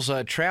ball's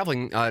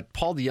traveling.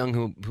 Paul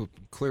DeJong, who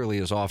clearly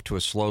is off to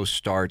a slow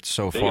start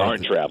so far. They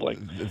aren't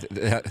traveling.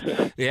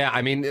 Yeah,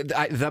 I mean,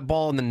 that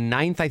ball in the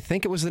 9th, I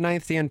think it was the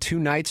 9th, Dan, 2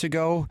 nights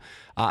ago.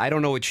 I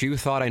don't know what you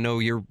thought. I know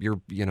you're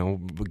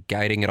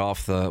guiding it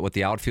off what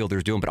the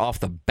outfielder's doing, but off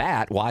the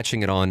bat,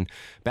 watching it on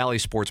Bally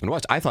Sportsman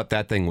West, I thought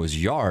that thing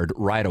was yard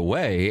right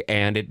away,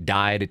 and it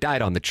died. It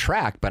died on the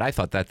track, but I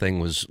thought that thing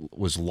was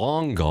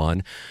long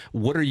gone.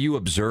 What are you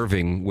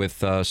observing with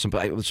some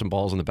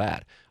balls on the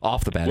bat,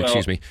 off the bat? Well,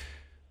 excuse me.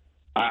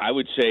 I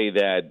would say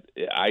that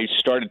I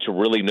started to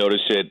really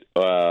notice it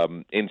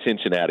in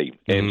Cincinnati,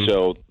 and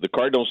so the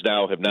Cardinals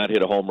now have not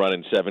hit a home run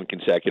in 7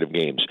 consecutive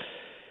games.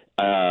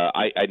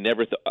 I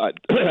never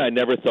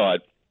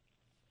thought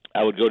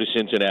I would go to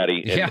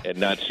Cincinnati and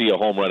not see a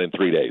home run in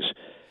 3 days.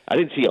 I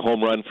didn't see a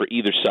home run for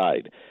either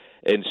side.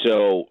 And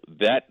so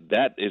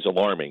that is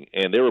alarming.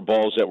 And there were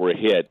balls that were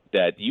hit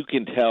that you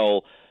can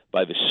tell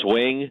by the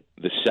swing,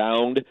 the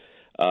sound,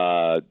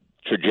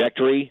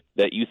 trajectory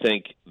that you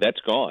think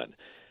that's gone.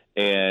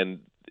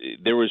 And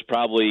there was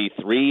probably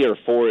 3 or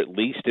 4 at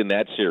least in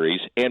that series.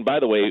 And by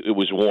the way, it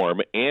was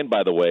warm. And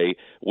by the way,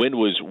 wind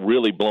was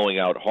really blowing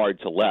out hard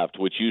to left,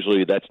 which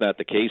usually that's not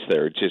the case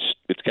there.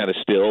 It's kind of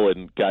still,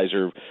 and guys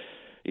are,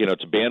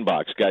 it's a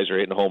bandbox. Guys are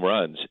hitting home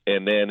runs.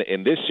 And then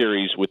in this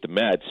series with the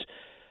Mets,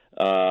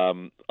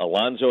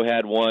 Alonso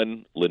had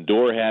one,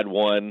 Lindor had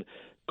one,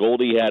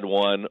 Goldie had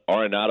one,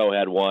 Arenado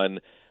had one.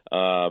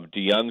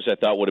 DeYoung's I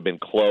thought would have been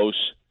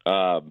close,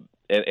 and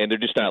they're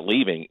just not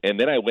leaving. And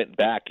then I went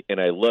back and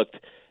I looked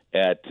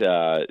at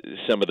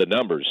some of the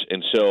numbers.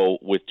 And so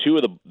with 2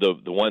 of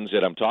the ones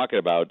that I'm talking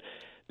about,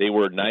 they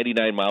were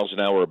 99 miles an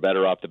hour or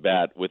better off the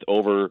bat with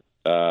over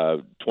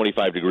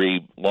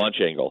 25-degree launch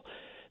angle.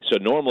 So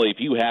normally if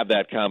you have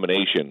that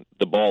combination,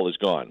 the ball is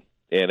gone,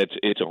 and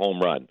it's a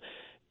home run.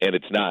 And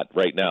it's not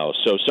right now.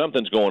 So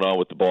something's going on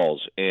with the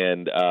balls.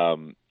 And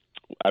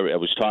I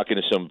was talking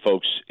to some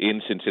folks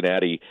in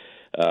Cincinnati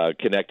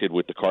connected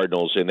with the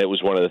Cardinals, and it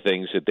was one of the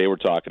things that they were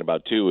talking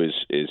about too. Is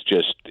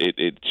just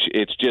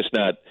it's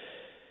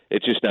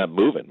just not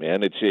moving,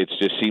 man. It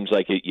just seems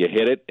like you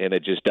hit it and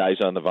it just dies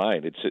on the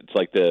vine. It's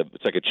like a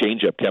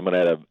changeup coming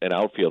out of an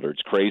outfielder.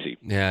 It's crazy.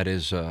 Yeah, it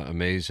is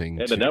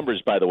amazing. And the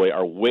numbers, by the way,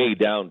 are way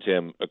down,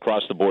 Tim,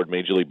 across the board.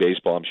 Major League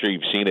Baseball. I'm sure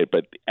you've seen it,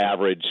 but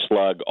average,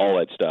 slug, all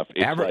that stuff.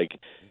 It's like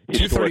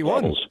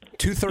 231.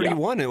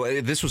 231.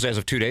 Yeah. This was as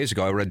of 2 days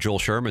ago. I read Joel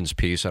Sherman's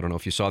piece. I don't know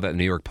if you saw that in the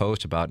New York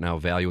Post about now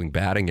valuing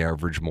batting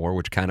average more,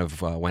 which kind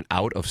of went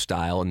out of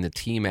style. And the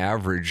team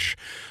average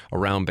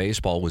around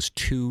baseball was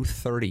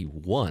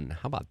 231.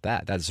 How about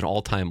that? That's an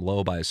all-time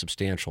low by a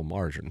substantial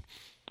margin.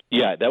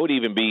 Yeah, that would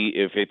even be,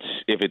 if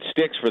it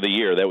sticks for the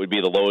year, that would be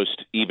the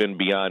lowest even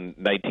beyond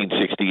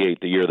 1968,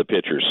 the year of the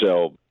pitcher.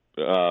 So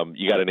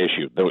you got an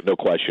issue, no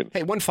question.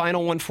 Hey, one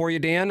final one for you,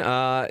 Dan.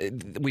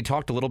 We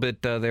talked a little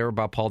bit there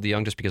about Paul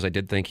DeJong just because I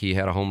did think he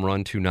had a home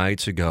run 2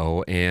 nights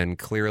ago, and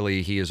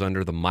clearly he is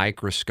under the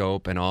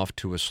microscope and off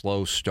to a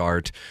slow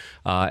start,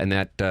 and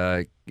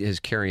that is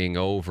carrying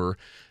over.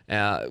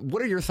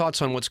 What are your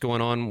thoughts on what's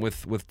going on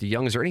with the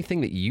young? Is there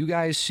anything that you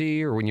guys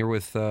see, or when you're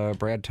with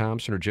Brad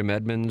Thompson or Jim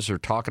Edmonds, or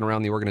talking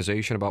around the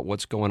organization about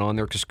what's going on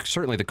there? Because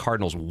certainly the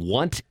Cardinals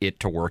want it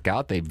to work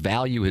out. They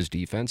value his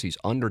defense. He's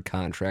under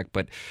contract,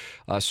 but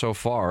so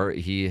far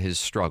he has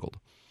struggled.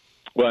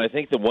 Well, I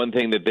think the one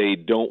thing that they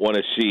don't want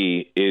to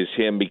see is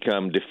him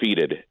become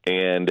defeated.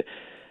 And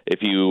if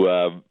you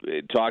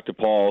talk to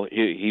Paul,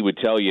 he would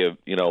tell you,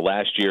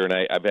 last year, and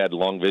I've had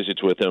long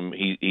visits with him,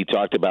 he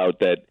talked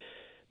about that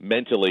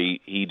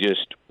mentally he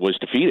just was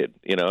defeated.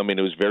 It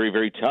was very,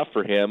 very tough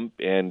for him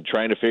and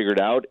trying to figure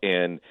it out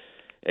and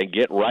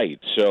get right.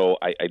 So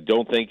I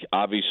don't think,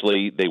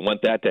 obviously, they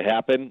want that to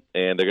happen,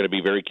 and they're going to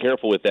be very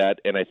careful with that.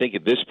 And I think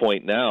at this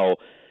point now,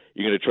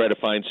 you're going to try to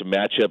find some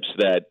matchups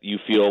that you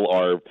feel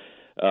are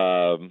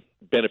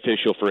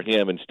beneficial for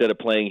him instead of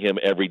playing him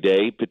every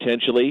day,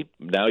 potentially.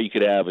 Now you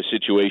could have a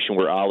situation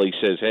where Ollie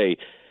says, hey,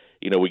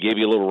 we gave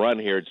you a little run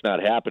here. It's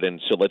not happening,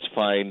 so let's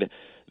find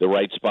the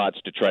right spots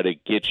to try to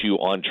get you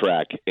on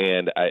track.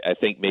 And I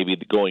think maybe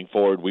going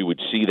forward we would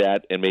see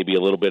that, and maybe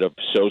a little bit of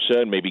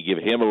Sosa, and maybe give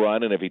him a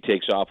run, and if he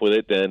takes off with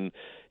it, then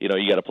you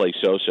got to play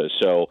Sosa.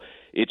 So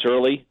it's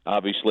early,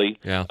 obviously,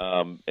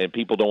 and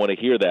people don't want to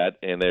hear that,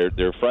 and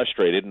they're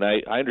frustrated, and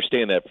I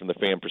understand that from the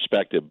fan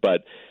perspective,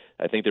 but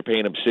I think they're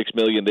paying him $6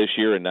 million this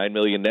year and $9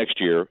 million next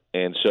year,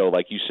 and so,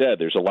 like you said,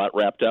 there's a lot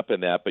wrapped up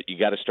in that. But you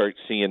got to start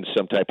seeing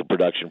some type of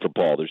production from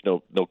Paul. There's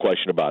no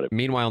question about it.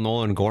 Meanwhile,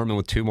 Nolan Gorman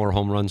with 2 more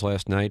home runs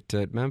last night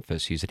at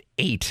Memphis. He's at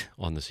 8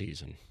 on the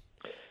season.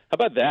 How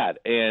about that?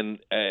 And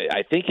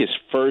I think his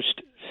first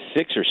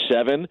 6 or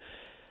 7,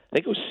 I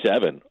think it was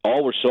 7,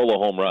 all were solo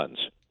home runs.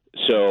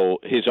 So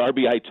his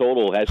RBI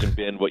total hasn't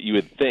been what you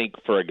would think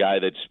for a guy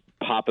that's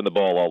popping the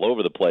ball all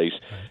over the place.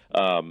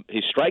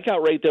 His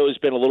strikeout rate, though, has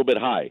been a little bit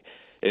high.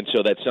 And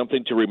so that's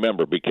something to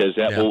remember, because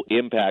that will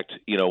impact,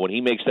 when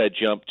he makes that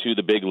jump to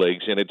the big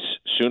leagues, and it's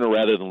sooner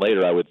rather than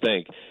later, I would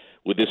think,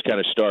 with this kind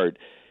of start,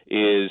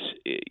 is,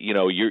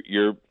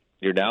 you're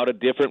now at a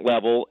different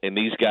level, and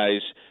these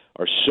guys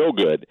are so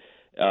good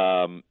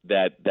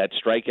that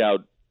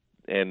strikeout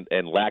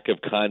and lack of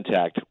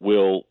contact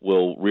will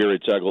rear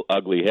its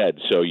ugly head.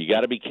 So you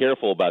got to be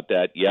careful about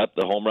that. Yep,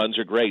 the home runs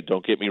are great,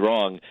 don't get me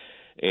wrong.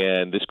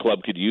 And this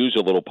club could use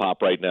a little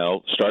pop right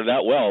now. Started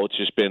out well. It's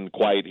just been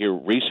quiet here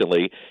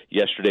recently,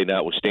 yesterday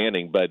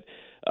notwithstanding. But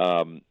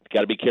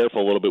got to be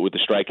careful a little bit with the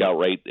strikeout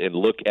rate and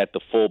look at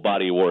the full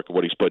body of work of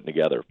what he's putting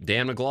together.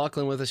 Dan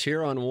McLaughlin with us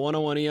here on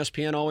 101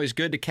 ESPN. Always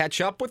good to catch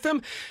up with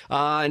him.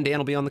 And Dan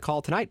will be on the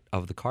call tonight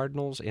of the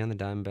Cardinals and the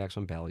Diamondbacks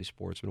on Bally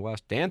Sports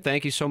Midwest. Dan,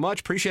 thank you so much.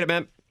 Appreciate it,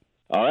 man.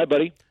 All right,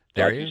 buddy.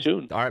 There Talk he to you is.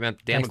 soon. All right, man.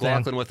 Dan Thanks,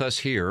 McLaughlin Dan. with us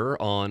here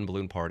on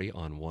Balloon Party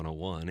on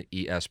 101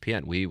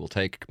 ESPN. We will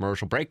take a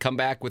commercial break, come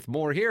back with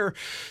more here.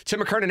 Tim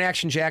McKernan,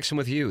 Action Jackson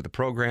with you. The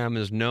program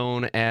is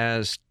known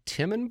as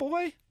Tim and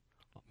Boy?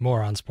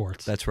 More on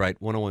sports. That's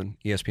right, 101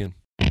 ESPN.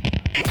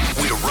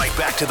 We're right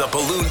back to the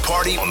Balloon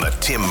Party on the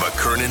Tim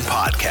McKernan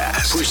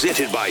Podcast.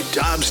 Presented by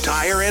Dobbs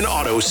Tire and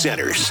Auto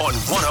Centers on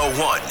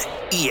 101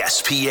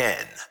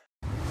 ESPN.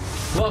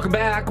 Welcome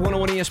back.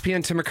 101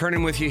 ESPN, Tim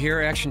McKernan with you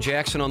here. Action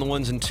Jackson on the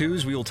ones and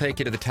twos. We will take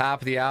you to the top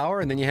of the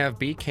hour, and then you have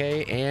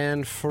BK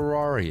and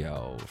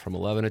Ferrario from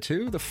 11 to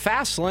 2. The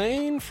Fast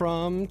Lane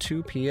from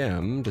 2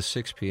 p.m. to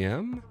 6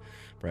 p.m.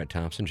 Brad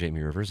Thompson,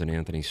 Jamie Rivers, and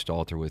Anthony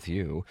Stalter with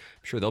you.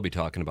 I'm sure they'll be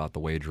talking about the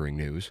wagering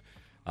news.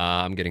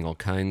 I'm getting all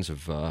kinds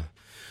of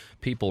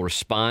people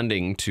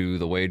responding to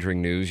the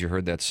wagering news. You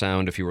heard that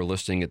sound if you were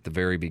listening at the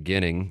very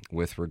beginning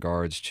with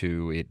regards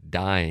to it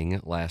dying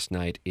last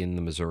night in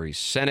the Missouri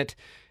Senate.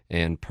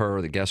 And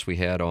per the guest we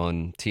had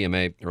on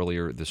TMA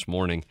earlier this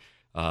morning,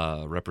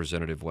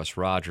 Representative Wes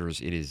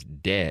Rogers, it is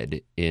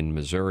dead in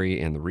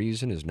Missouri. And the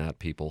reason is not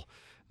people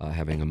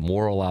having a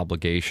moral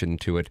obligation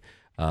to it.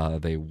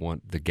 They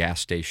want the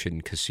gas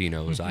station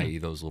casinos, i.e.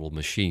 those little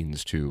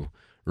machines, to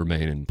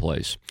remain in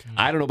place.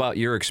 I don't know about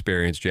your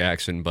experience,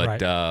 Jackson,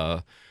 but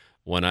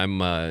when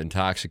I'm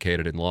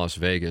intoxicated in Las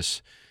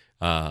Vegas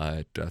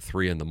at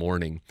 3 in the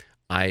morning,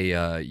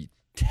 I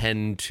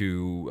tend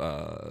to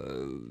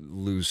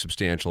lose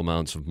substantial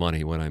amounts of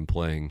money when I'm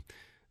playing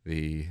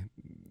the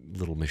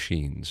little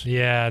machines.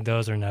 Yeah,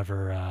 those are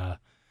never.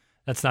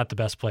 That's not the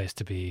best place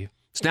to be.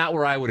 It's not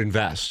where I would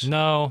invest.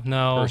 No,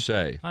 per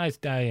se. I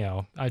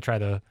try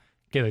to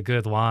get a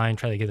good line,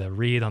 try to get a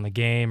read on the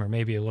game, or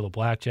maybe a little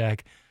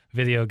blackjack,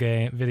 video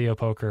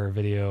poker, or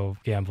video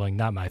gambling.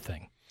 Not my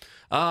thing.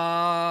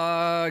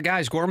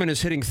 Guys, Gorman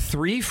is hitting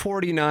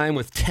 .349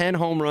 with 10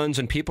 home runs,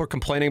 and people are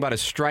complaining about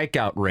his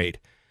strikeout rate.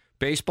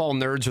 Baseball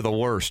nerds are the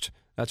worst.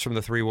 That's from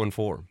the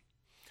 314.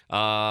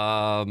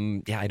 I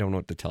don't know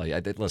what to tell you.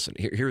 Listen,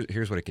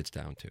 here's what it gets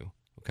down to,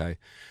 okay?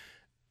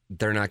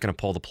 They're not going to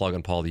pull the plug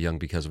on Paul DeJong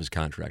because of his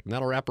contract. And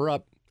that'll wrap her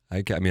up.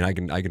 I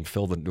can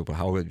fill the...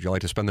 How would you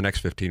like to spend the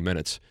next 15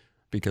 minutes?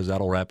 Because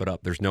that'll wrap it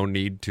up. There's no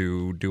need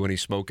to do any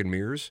smoke and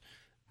mirrors.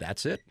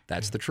 That's it.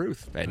 That's the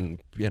truth. And,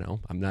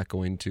 I'm not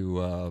going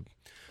to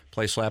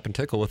play slap and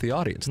tickle with the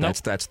audience. Nope.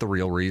 That's the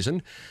real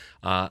reason.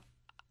 I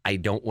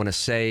don't want to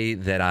say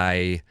that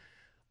I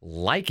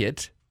like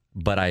it,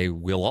 but I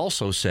will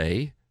also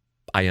say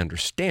I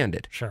understand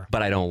it, Sure.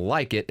 but I don't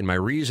like it. And my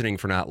reasoning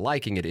for not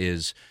liking it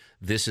is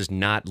this is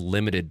not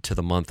limited to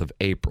the month of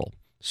April.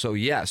 So,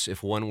 yes,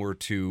 if one were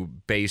to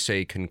base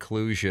a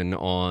conclusion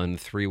on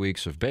 3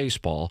 weeks of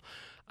baseball,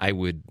 I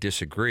would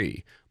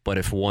disagree. But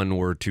if one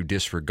were to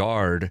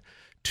disregard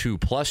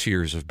 2+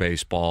 years of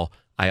baseball,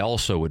 I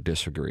also would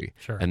disagree.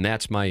 Sure. And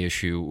that's my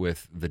issue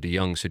with the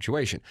DeYoung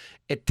situation.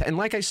 And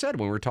like I said,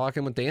 when we were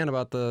talking with Dan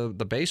about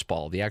the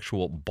baseball, the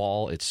actual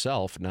ball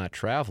itself not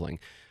traveling,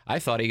 I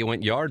thought he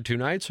went yard 2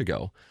 nights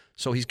ago.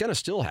 So he's going to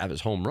still have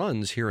his home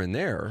runs here and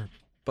there.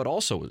 But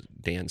also, as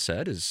Dan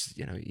said, is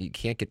you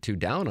can't get too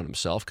down on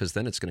himself because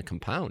then it's going to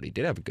compound. He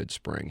did have a good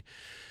spring.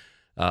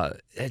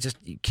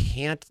 You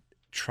can't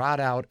trot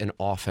out an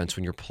offense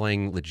when you're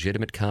playing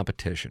legitimate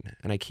competition.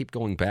 And I keep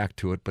going back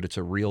to it, but it's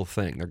a real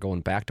thing. They're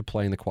going back to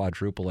playing the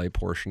quadruple A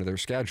portion of their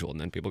schedule.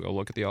 And then people go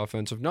look at the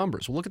offensive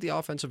numbers. Well, look at the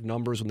offensive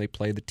numbers when they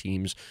play the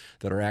teams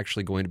that are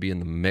actually going to be in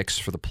the mix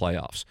for the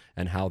playoffs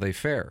and how they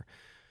fare.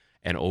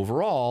 And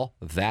overall,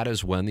 that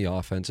is when the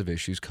offensive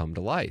issues come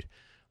to light.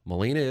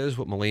 Molina is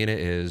what Molina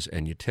is,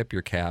 and you tip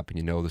your cap and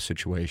you know the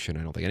situation.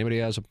 I don't think anybody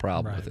has a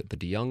problem with it. The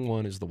DeYoung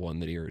one is the one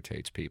that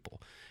irritates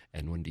people.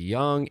 And when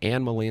DeYoung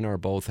and Molina are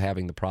both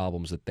having the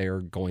problems that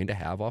they're going to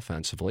have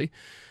offensively,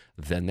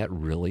 then that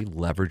really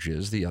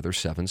leverages the other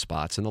 7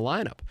 spots in the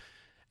lineup.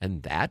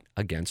 And that,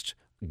 against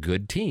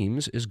good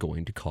teams, is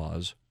going to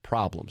cause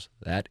problems.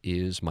 That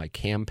is my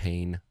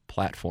campaign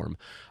platform.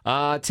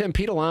 Tim,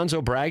 Pete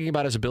Alonso bragging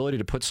about his ability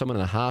to put someone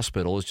in the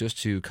hospital is just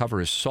to cover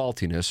his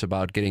saltiness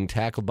about getting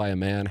tackled by a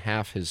man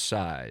half his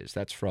size.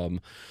 That's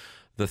from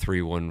the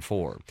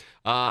 314.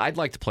 I'd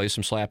like to play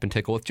some slap and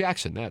tickle with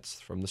Jackson.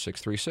 That's from the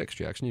 636.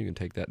 Jackson, you can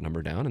take that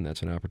number down, and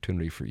that's an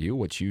opportunity for you.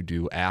 What you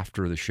do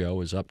after the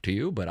show is up to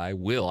you, but I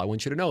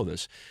want you to know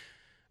this.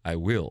 I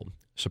will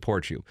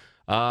support you.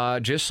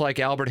 Just like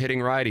Albert hitting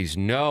righties.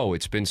 No,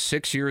 it's been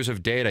 6 years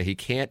of data. He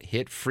can't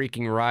hit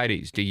freaking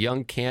righties.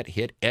 DeYoung can't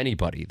hit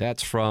anybody.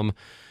 That's from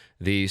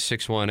the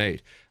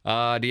 618.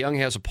 DeYoung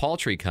has a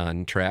paltry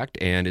contract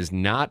and is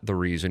not the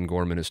reason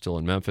Gorman is still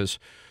in Memphis.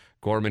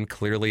 Gorman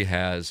clearly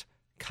has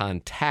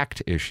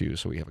contact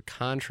issues. So we have a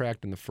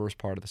contract in the first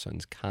part of the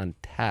sentence,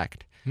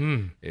 contact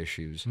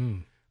issues.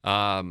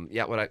 Again,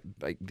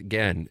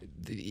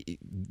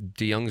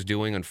 DeYoung's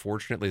doing,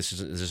 unfortunately, this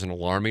isn't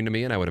alarming to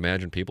me, and I would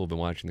imagine people who've been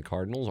watching the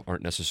Cardinals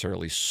aren't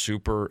necessarily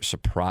super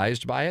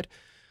surprised by it,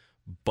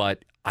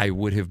 but I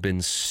would have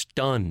been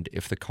stunned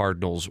if the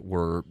Cardinals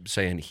were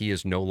saying he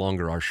is no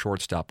longer our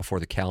shortstop before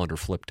the calendar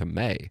flipped to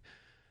May.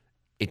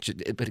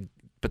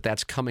 But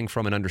that's coming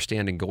from an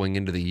understanding going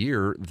into the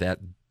year that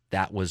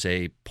was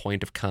a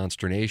point of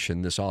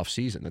consternation this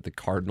offseason, that the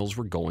Cardinals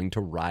were going to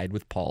ride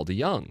with Paul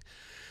DeYoung.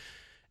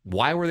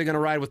 Why were they going to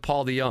ride with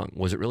Paul DeYoung?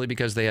 Was it really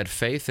because they had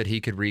faith that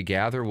he could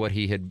regather what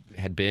he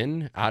had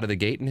been out of the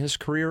gate in his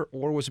career?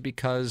 Or was it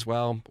because,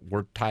 well,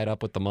 we're tied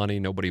up with the money,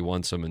 nobody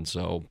wants him, and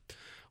so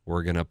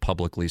we're going to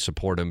publicly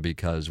support him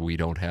because we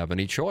don't have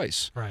any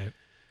choice? Right.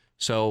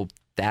 So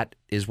that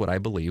is what I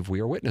believe we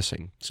are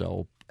witnessing.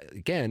 So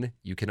again,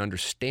 you can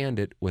understand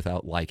it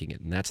without liking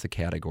it, and that's the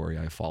category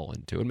I fall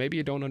into. And maybe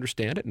you don't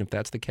understand it, and if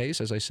that's the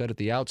case, as I said at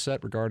the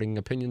outset regarding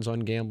opinions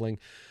on gambling,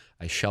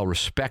 I shall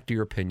respect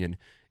your opinion,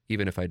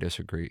 even if I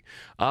disagree.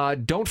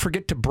 Don't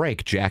forget to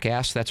break,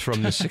 jackass. That's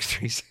from the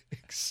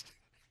 636.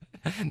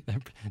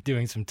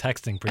 Doing some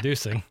texting,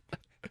 producing.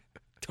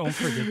 Don't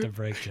forget to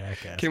break,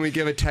 jackass. Can we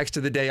give a text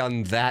of the day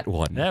on that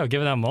one? Yeah, we're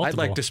giving out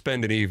multiple. I'd like to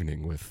spend an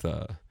evening with...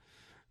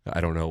 I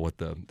don't know what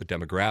the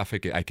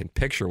demographic. I can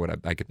picture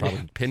what I could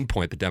probably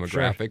pinpoint the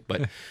demographic,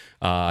 but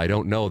I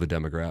don't know the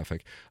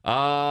demographic.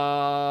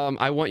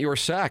 I want your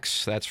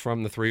sex. That's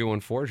from the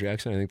 314,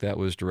 Jackson. I think that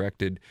was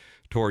directed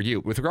toward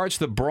you. With regards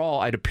to the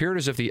brawl, it appeared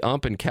as if the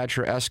ump and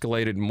catcher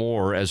escalated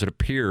more, as it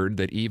appeared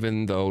that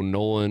even though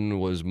Nolan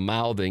was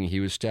mouthing, he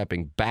was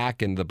stepping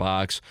back into the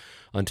box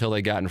until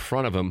they got in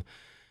front of him.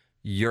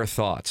 Your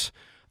thoughts?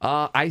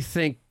 I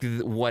think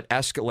what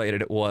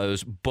escalated it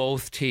was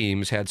both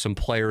teams had some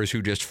players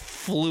who just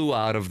flew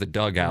out of the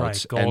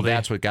dugouts, right, and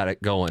that's what got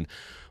it going.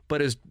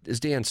 But as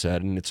Dan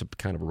said, and it's a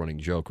kind of a running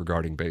joke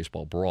regarding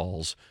baseball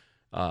brawls,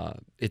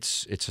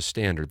 it's a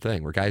standard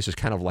thing where guys just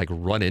kind of like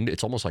run into.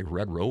 It's almost like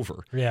Red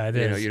Rover. Yeah, it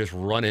is. You just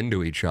run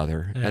into each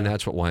other, and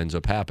that's what winds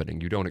up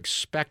happening. You don't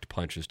expect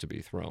punches to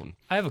be thrown.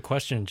 I have a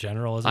question in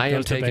general. I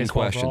am taking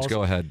questions. Brawls.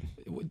 Go ahead.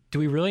 Do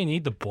we really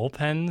need the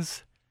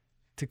bullpens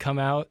to come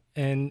out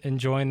and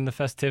join the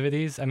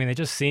festivities? I mean, it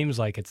just seems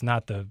like it's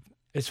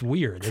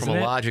weird, isn't it?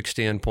 From a logic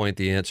standpoint,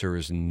 the answer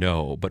is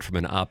no, but from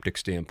an optic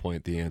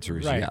standpoint, the answer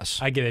is yes.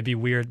 I get it. It'd be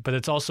weird, but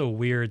it's also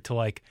weird to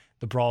like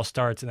the brawl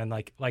starts and then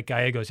like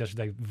Gallegos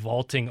yesterday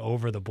vaulting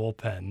over the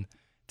bullpen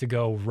to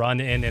go run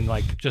in and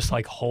like just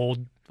like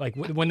hold. Like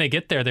when they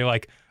get there, they're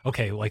like,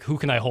 okay, like who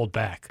can I hold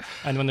back?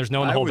 And when there's no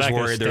one to hold back, I was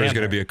worried there was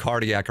going to be a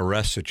cardiac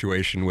arrest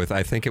situation with,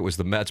 I think it was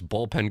the Mets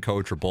bullpen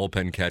coach or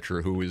bullpen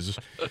catcher who was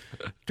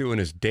doing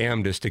his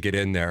damnedest to get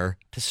in there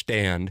to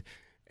stand.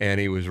 and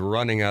he was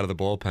running out of the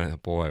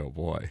bullpen. Boy, oh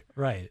boy.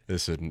 Right.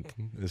 This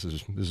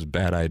is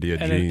bad idea,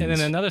 and genes. And in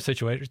another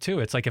situation, too,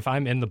 it's like if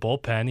I'm in the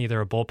bullpen, either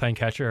a bullpen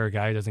catcher or a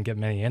guy who doesn't get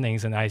many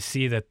innings, and I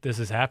see that this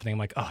is happening, I'm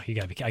like, oh,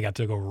 I got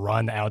to go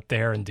run out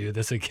there and do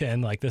this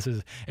again. Like,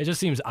 it just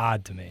seems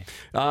odd to me.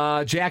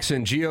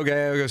 Jackson, Gio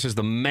Gallegos is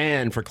the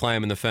man for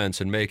climbing the fence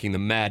and making the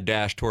mad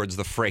dash towards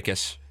the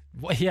fracas.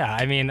 Well, yeah,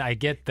 I mean, I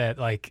get that,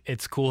 like,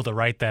 it's cool to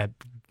write that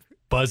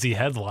buzzy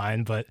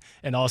headline, but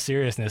in all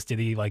seriousness, did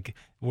he, like,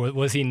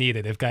 was he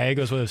needed? If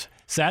Gallegos was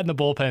sat in the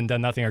bullpen and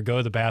done nothing or go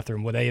to the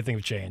bathroom, would anything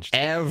have changed?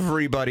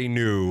 Everybody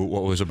knew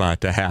what was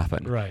about to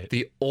happen. Right.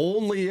 The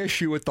only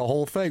issue with the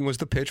whole thing was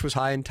the pitch was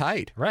high and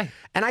tight. Right.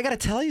 And I got to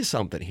tell you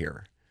something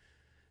here.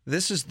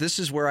 This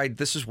is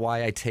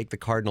why I take the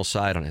Cardinal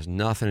side on it. It has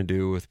nothing to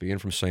do with being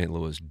from St.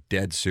 Louis.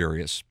 Dead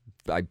serious.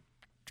 I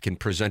can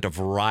present a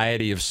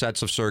variety of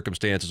sets of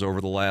circumstances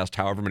over the last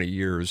however many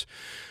years.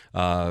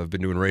 I've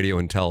been doing radio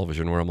and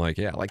television where I'm like,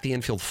 yeah, like the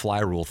infield fly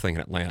rule thing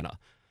in Atlanta.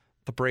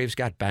 The Braves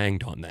got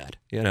banged on that,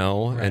 you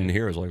know? Right. And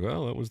here it's like,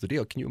 well, that was the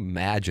deal. Can you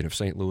imagine if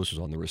St. Louis was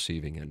on the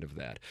receiving end of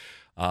that?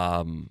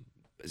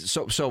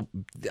 So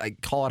I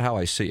call it how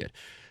I see it.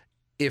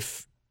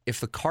 If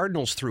the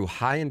Cardinals threw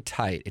high and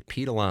tight at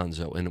Pete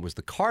Alonso, and it was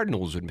the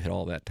Cardinals who had hit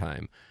all that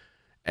time,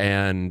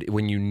 and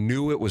when you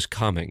knew it was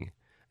coming,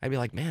 I'd be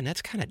like, man,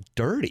 that's kind of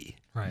dirty.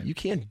 Right. You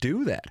can't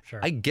do that. Sure.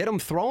 I get them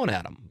throwing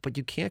at them, but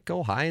you can't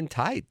go high and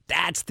tight.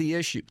 That's the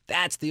issue.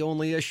 That's the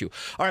only issue.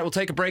 All right, we'll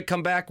take a break,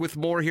 come back with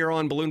more here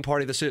on Balloon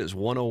Party. This is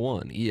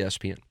 101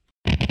 ESPN.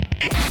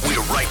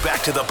 We're right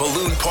back to the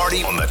Balloon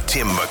Party on the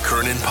Tim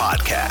McKernan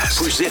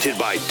Podcast. Presented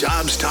by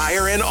Dobbs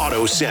Tire and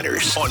Auto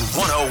Centers on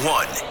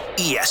 101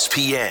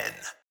 ESPN.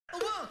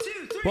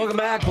 Welcome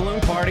back,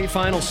 Balloon Party,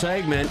 final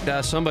segment.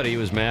 Somebody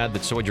was mad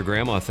that So Would Your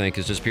Grandma Think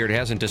has disappeared. It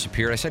hasn't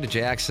disappeared. I said to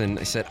Jackson,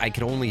 I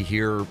could only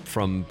hear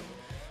from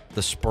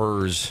the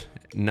Spurs,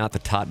 not the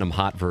Tottenham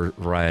hot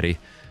variety,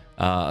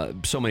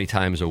 so many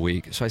times a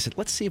week. So I said,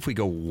 let's see if we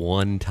go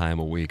one time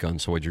a week on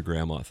So Would Your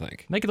Grandma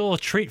Think. Make it a little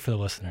treat for the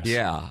listeners.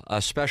 Yeah,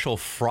 a special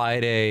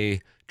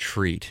Friday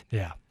treat.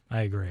 Yeah.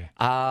 I agree.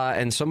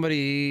 And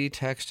somebody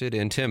texted,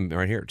 and Tim,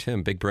 right here,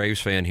 Tim, big Braves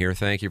fan here.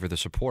 Thank you for the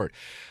support.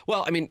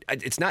 Well, I mean,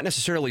 it's not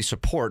necessarily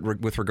support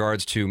with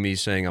regards to me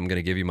saying I'm going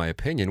to give you my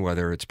opinion,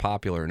 whether it's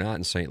popular or not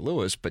in St.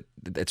 Louis, but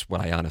that's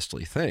what I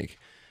honestly think.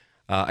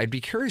 I'd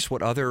be curious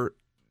what other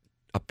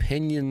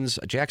opinions,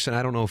 Jackson,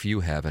 I don't know if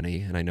you have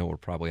any, and I know we're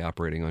probably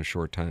operating on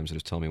short time, so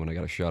just tell me when I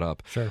got to shut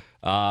up. Sure.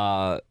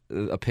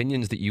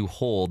 Opinions that you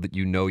hold that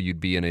you know you'd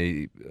be in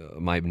a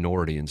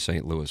minority in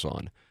St. Louis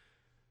on.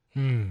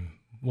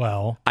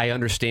 Well, I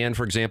understand,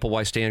 for example,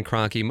 why Stan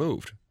Kroenke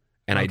moved,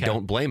 and I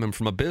don't blame him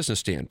from a business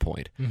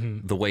standpoint.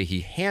 Mm-hmm. The way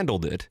he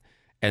handled it,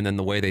 and then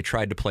the way they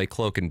tried to play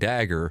cloak and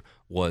dagger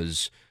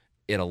was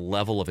at a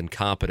level of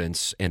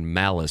incompetence and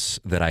malice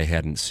that I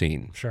hadn't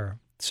seen. Sure.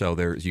 So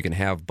you can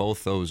have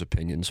both those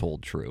opinions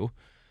hold true.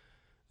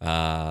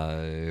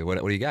 What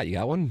do you got? You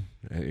got one?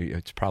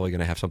 It's probably going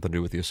to have something to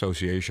do with the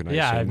association, I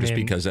assume, just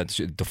because that's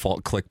your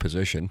default click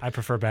position. I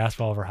prefer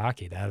basketball over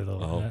hockey.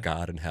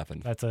 God in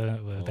heaven.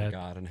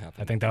 God in heaven.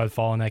 I think that would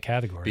fall in that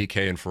category.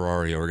 BK and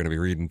Ferrari are going to be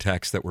reading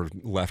texts that were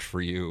left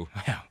for you.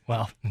 Yeah,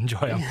 well,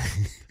 enjoy them.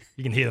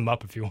 You can heat them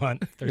up if you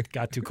want. They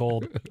got too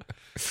cold.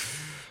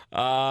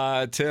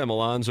 Tim,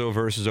 Alonso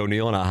versus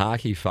O'Neill in a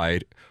hockey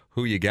fight.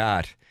 Who you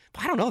got?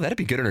 I don't know. That'd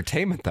be good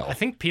entertainment, though. I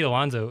think Pete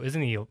Alonso, isn't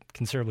he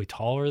considerably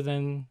taller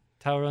than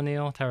Tyler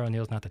O'Neill? Tyler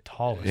O'Neill's not the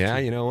tallest. Yeah,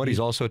 you know what? He's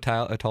also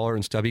taller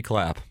than Stubby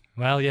Clapp.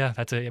 Well, yeah,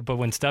 but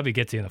when Stubby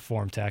gets you in a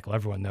form tackle,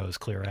 everyone knows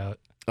clear out.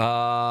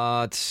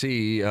 Let's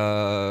see.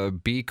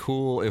 Be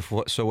cool if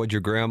what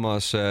your grandma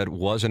said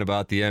wasn't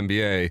about the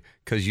NBA,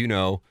 because you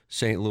know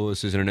St.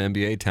 Louis isn't an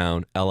NBA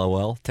town.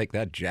 LOL. Take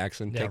that,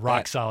 Jackson. Yeah, Take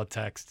rock that. solid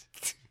text.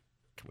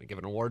 Can we give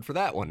an award for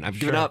that one? I've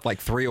given up like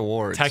 3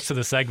 awards. Text of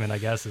the segment, I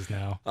guess, is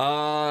now.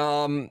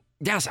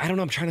 Yes, I don't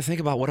know. I'm trying to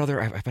think about what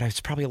other, but it's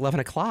probably 11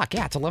 o'clock.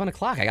 Yeah, it's 11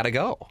 o'clock. I got to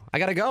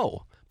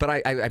go.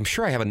 But I'm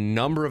sure I have a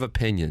number of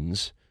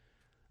opinions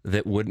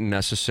that wouldn't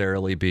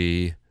necessarily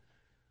be,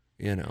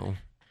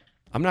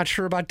 I'm not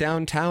sure about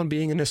downtown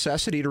being a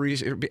necessity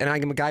and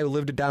I'm a guy who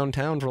lived in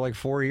downtown for like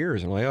 4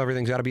 years. And I'm like,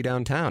 everything's got to be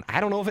downtown. I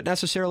don't know if it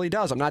necessarily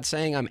does. I'm not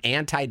saying I'm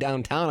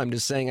anti-downtown. I'm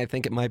just saying I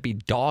think it might be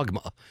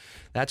dogma.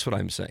 That's what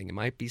I'm saying. It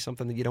might be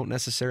something that you don't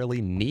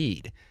necessarily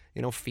need.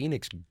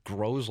 Phoenix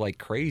grows like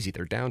crazy.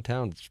 Their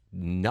downtown's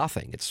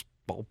nothing. It's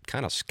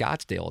kind of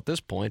Scottsdale at this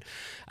point.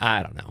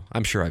 I don't know.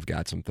 I'm sure I've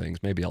got some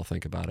things. Maybe I'll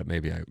think about it.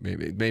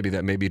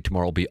 Maybe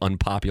tomorrow will be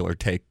unpopular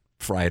take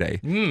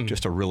Friday,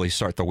 just to really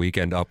start the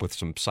weekend up with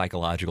some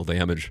psychological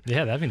damage.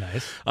 Yeah, that'd be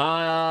nice.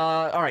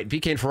 All right,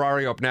 BK and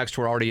Ferrari up next.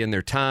 We're already in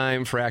their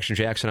time. For Action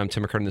Jackson, I'm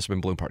Tim McKernan. This has been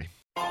Balloon Party.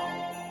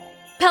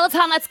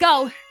 Peloton, let's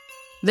go.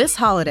 This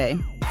holiday,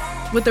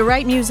 with the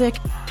right music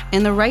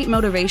and the right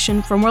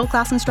motivation from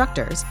world-class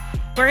instructors,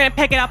 we're going to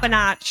pick it up a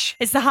notch.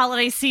 It's the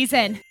holiday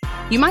season.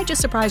 You might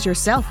just surprise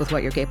yourself with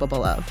what you're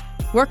capable of.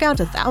 Work out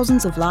to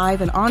thousands of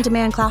live and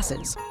on-demand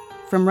classes,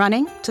 from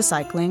running to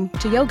cycling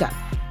to yoga.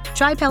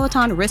 Try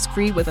Peloton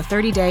risk-free with a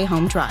 30-day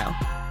home trial.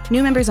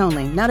 New members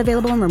only. Not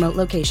available in remote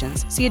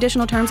locations. See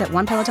additional terms at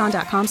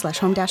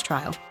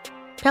onepeloton.com/home-trial.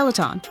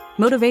 Peloton.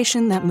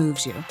 Motivation that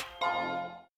moves you.